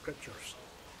in the scriptures,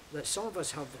 that some of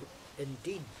us have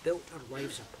indeed built our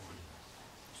lives upon.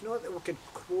 It's not that we can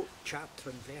quote chapter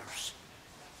and verse,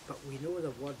 but we know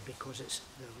the word because it's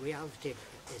the reality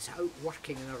is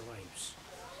outworking in our lives.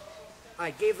 I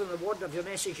gave them the word of the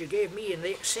message you gave me, and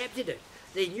they accepted it.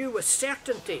 They knew with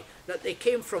certainty that they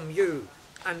came from you,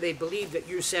 and they believed that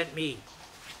you sent me.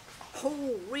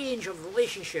 Whole range of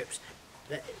relationships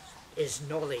that is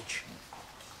knowledge,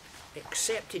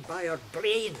 accepted by our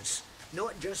brains,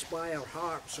 not just by our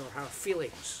hearts or our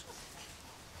feelings.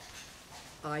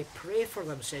 I pray for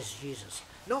them, says Jesus,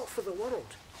 not for the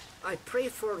world. I pray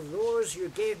for those you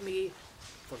gave me,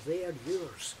 for they are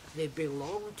yours. They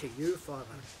belong to you, Father.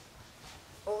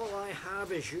 All I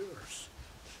have is yours.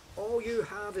 All you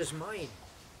have is mine.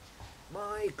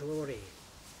 My glory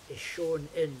is shown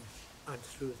in and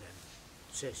through them,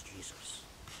 says Jesus.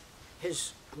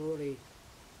 His glory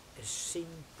is seen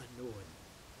and known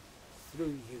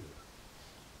through you.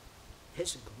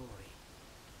 His glory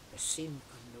is seen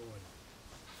and known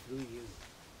through you.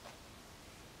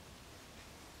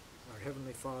 Our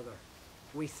Heavenly Father,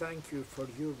 we thank you for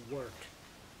your word,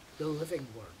 the living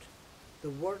word, the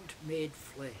word made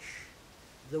flesh,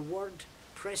 the word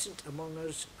present among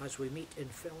us as we meet in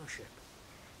fellowship,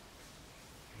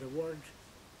 the word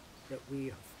that we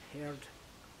have heard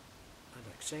and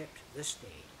accept this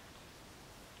day.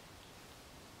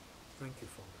 Thank you,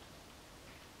 Father.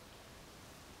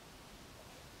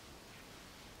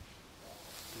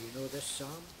 Do you know this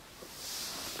psalm?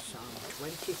 Psalm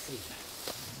 23.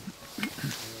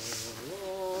 O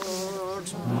Lord,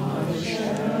 my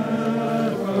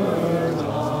shepherd, I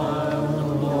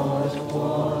will not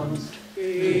want.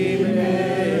 He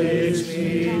makes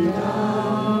me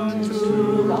down to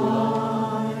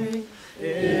lie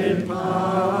in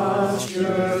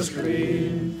pastures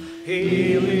green.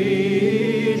 He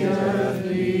leadeth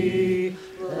me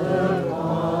the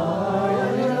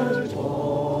quiet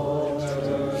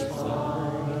waters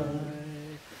by.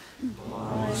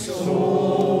 My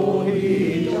soul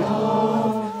he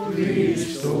doth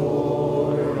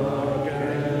restore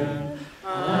again,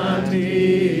 and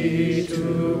me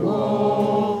to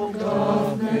walk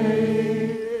doth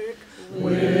make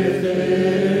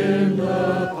within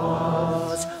the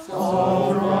paths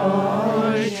of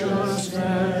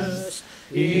righteousness,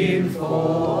 e'en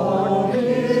for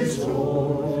his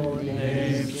own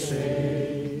name's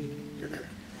sake.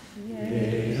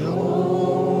 Yea,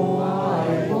 though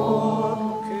I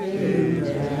walk in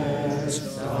death's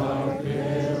dark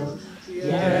vale,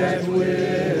 yet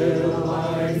will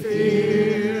I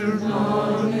fear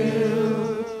none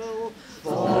ill,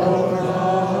 for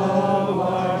thou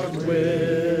art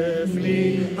with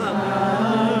me,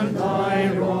 and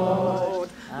thy rod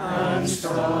and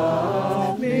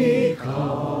staff me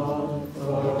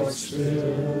comfort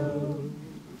still.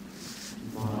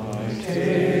 My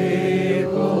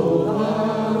table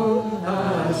thou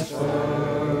hast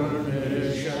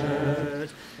furnished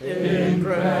in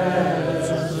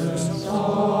presence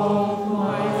of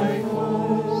my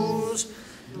foes.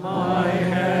 My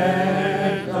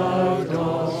head thou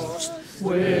dost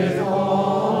with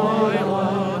oil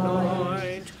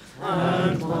anoint,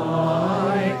 and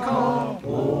my cup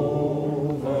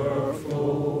overflows.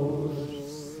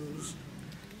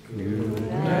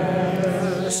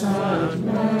 Goodness and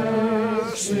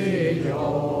mercy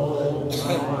all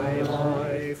my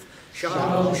life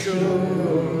shall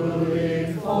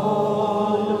surely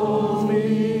follow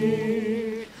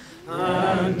me,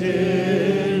 and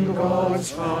in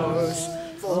God's house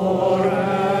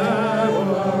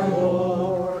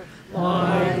forevermore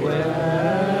my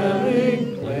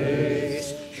dwelling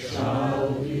place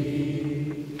shall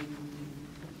be.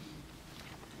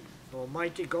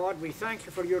 Almighty God, we thank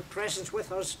you for your presence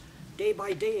with us day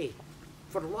by day,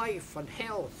 for life and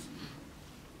health,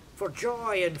 for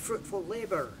joy and fruitful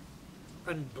labour,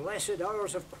 and blessed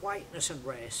hours of quietness and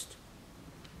rest,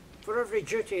 for every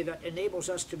duty that enables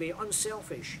us to be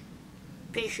unselfish,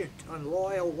 patient and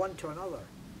loyal one to another,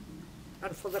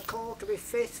 and for the call to be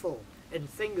faithful in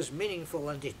things meaningful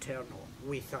and eternal.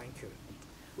 We thank you.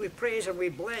 We praise and we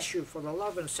bless you for the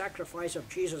love and sacrifice of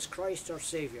Jesus Christ our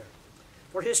Saviour,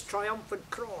 for his triumphant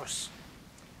cross,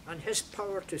 and his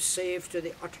power to save to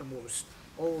the uttermost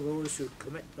all those who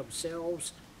commit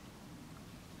themselves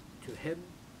to him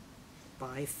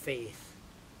by faith.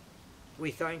 We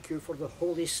thank you for the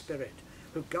Holy Spirit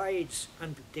who guides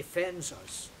and defends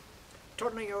us,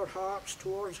 turning our hearts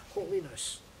towards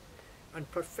holiness and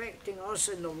perfecting us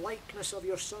in the likeness of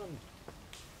your Son.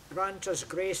 Grant us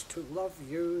grace to love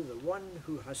you, the one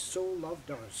who has so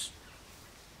loved us,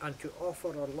 and to offer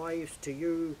our lives to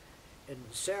you in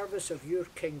service of your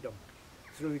kingdom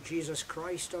through Jesus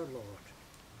Christ our Lord.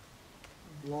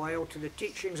 Loyal to the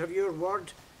teachings of your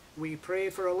word, we pray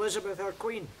for Elizabeth, our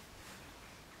Queen,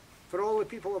 for all the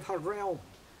people of her realm.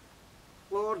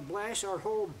 Lord, bless our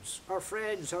homes, our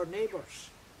friends, our neighbours.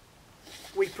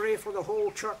 We pray for the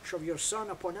whole church of your Son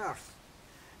upon earth,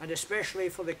 and especially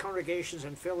for the congregations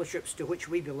and fellowships to which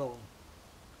we belong.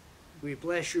 We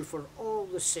bless you for all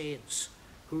the saints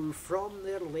who from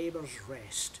their labours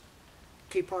rest.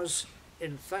 Keep us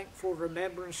in thankful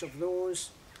remembrance of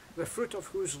those, the fruit of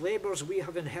whose labours we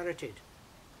have inherited,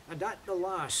 and at the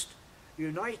last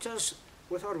unite us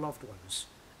with our loved ones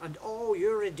and all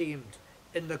your redeemed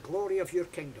in the glory of your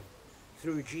kingdom,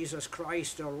 through Jesus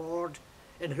Christ our Lord,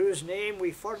 in whose name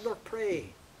we further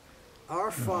pray.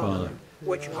 Our Father,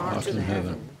 which art in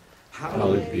heaven,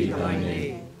 hallowed be thy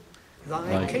name.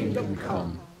 Thy kingdom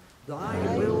come,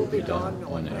 thy will be done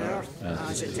on earth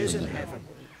as it is in heaven.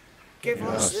 Give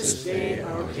us this day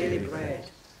our daily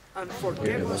bread, and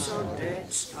forgive us our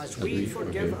debts as we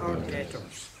forgive our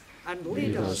debtors. And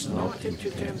lead us not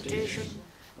into temptation,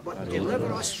 but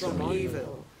deliver us from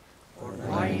evil. For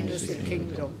thine is the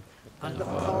kingdom, and the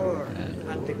power,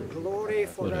 and the glory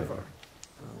forever.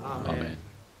 Amen.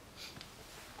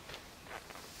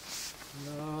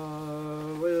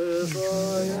 Now is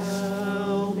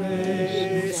royal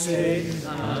may sing,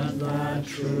 and that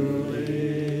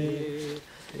truly,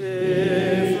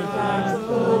 if that the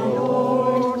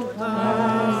Lord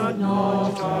had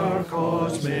not our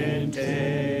cause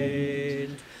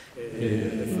maintained,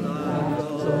 if that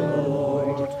the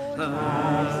Lord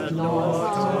had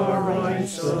not our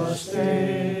rights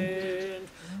sustained,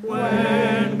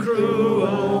 when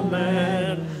cruel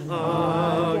men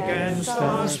against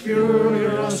us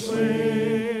furiously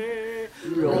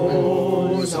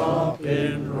rose up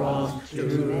in wrath to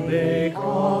make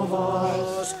of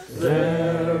us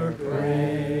their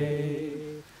prey,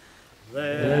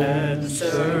 then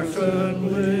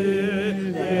certainly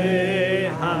they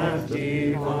have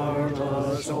devoured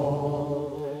us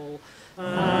all,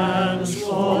 and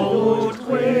swallowed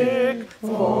quick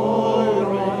for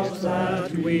aught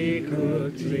that we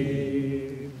could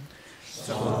dream.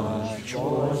 Such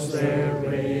was their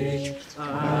rage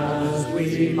as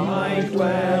we might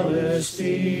well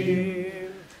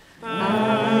esteem,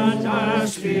 and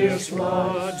as fierce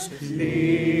floods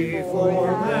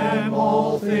before them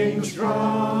all things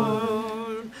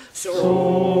drown,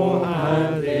 so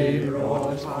had they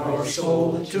brought our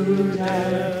soul to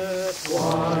death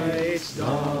quite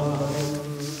down.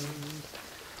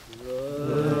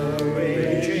 The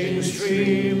raging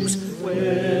streams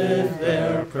with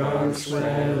their proud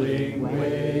swelling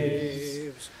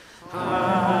waves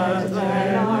had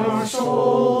then our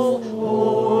soul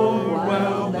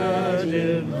overwhelmed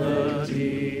in the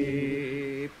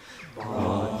deep.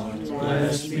 But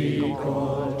blessed be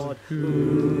God,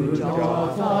 who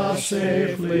doth us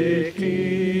safely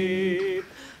keep,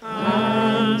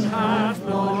 and hath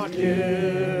not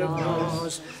given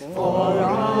us for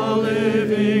a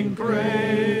living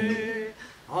prey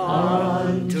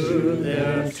unto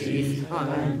their teeth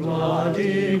and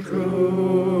bloody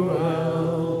cruelty.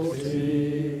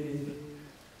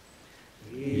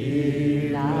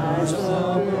 Even as a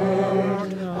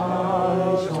bird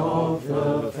out of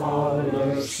the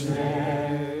fowler's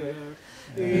snare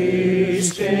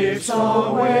escapes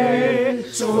away,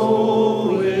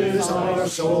 so is our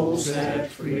soul set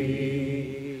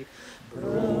free.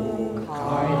 Broke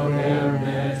are their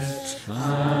nets,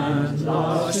 and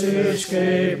thus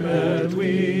escaped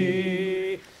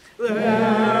we.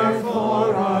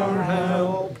 Therefore our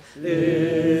help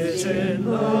is in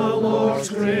the Lord's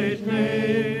great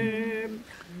name,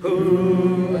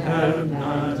 who heaven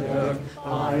and earth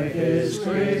by his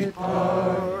great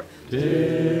power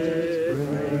did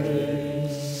frame.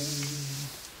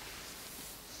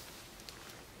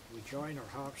 We join our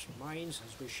hearts and minds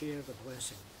as we share the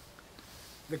blessing.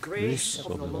 The grace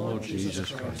of the Lord Jesus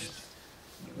Christ,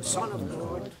 the Son of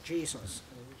God, Jesus,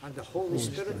 and the Holy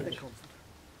Spirit, the Comforter,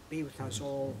 be with us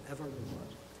all evermore.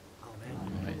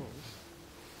 Amen.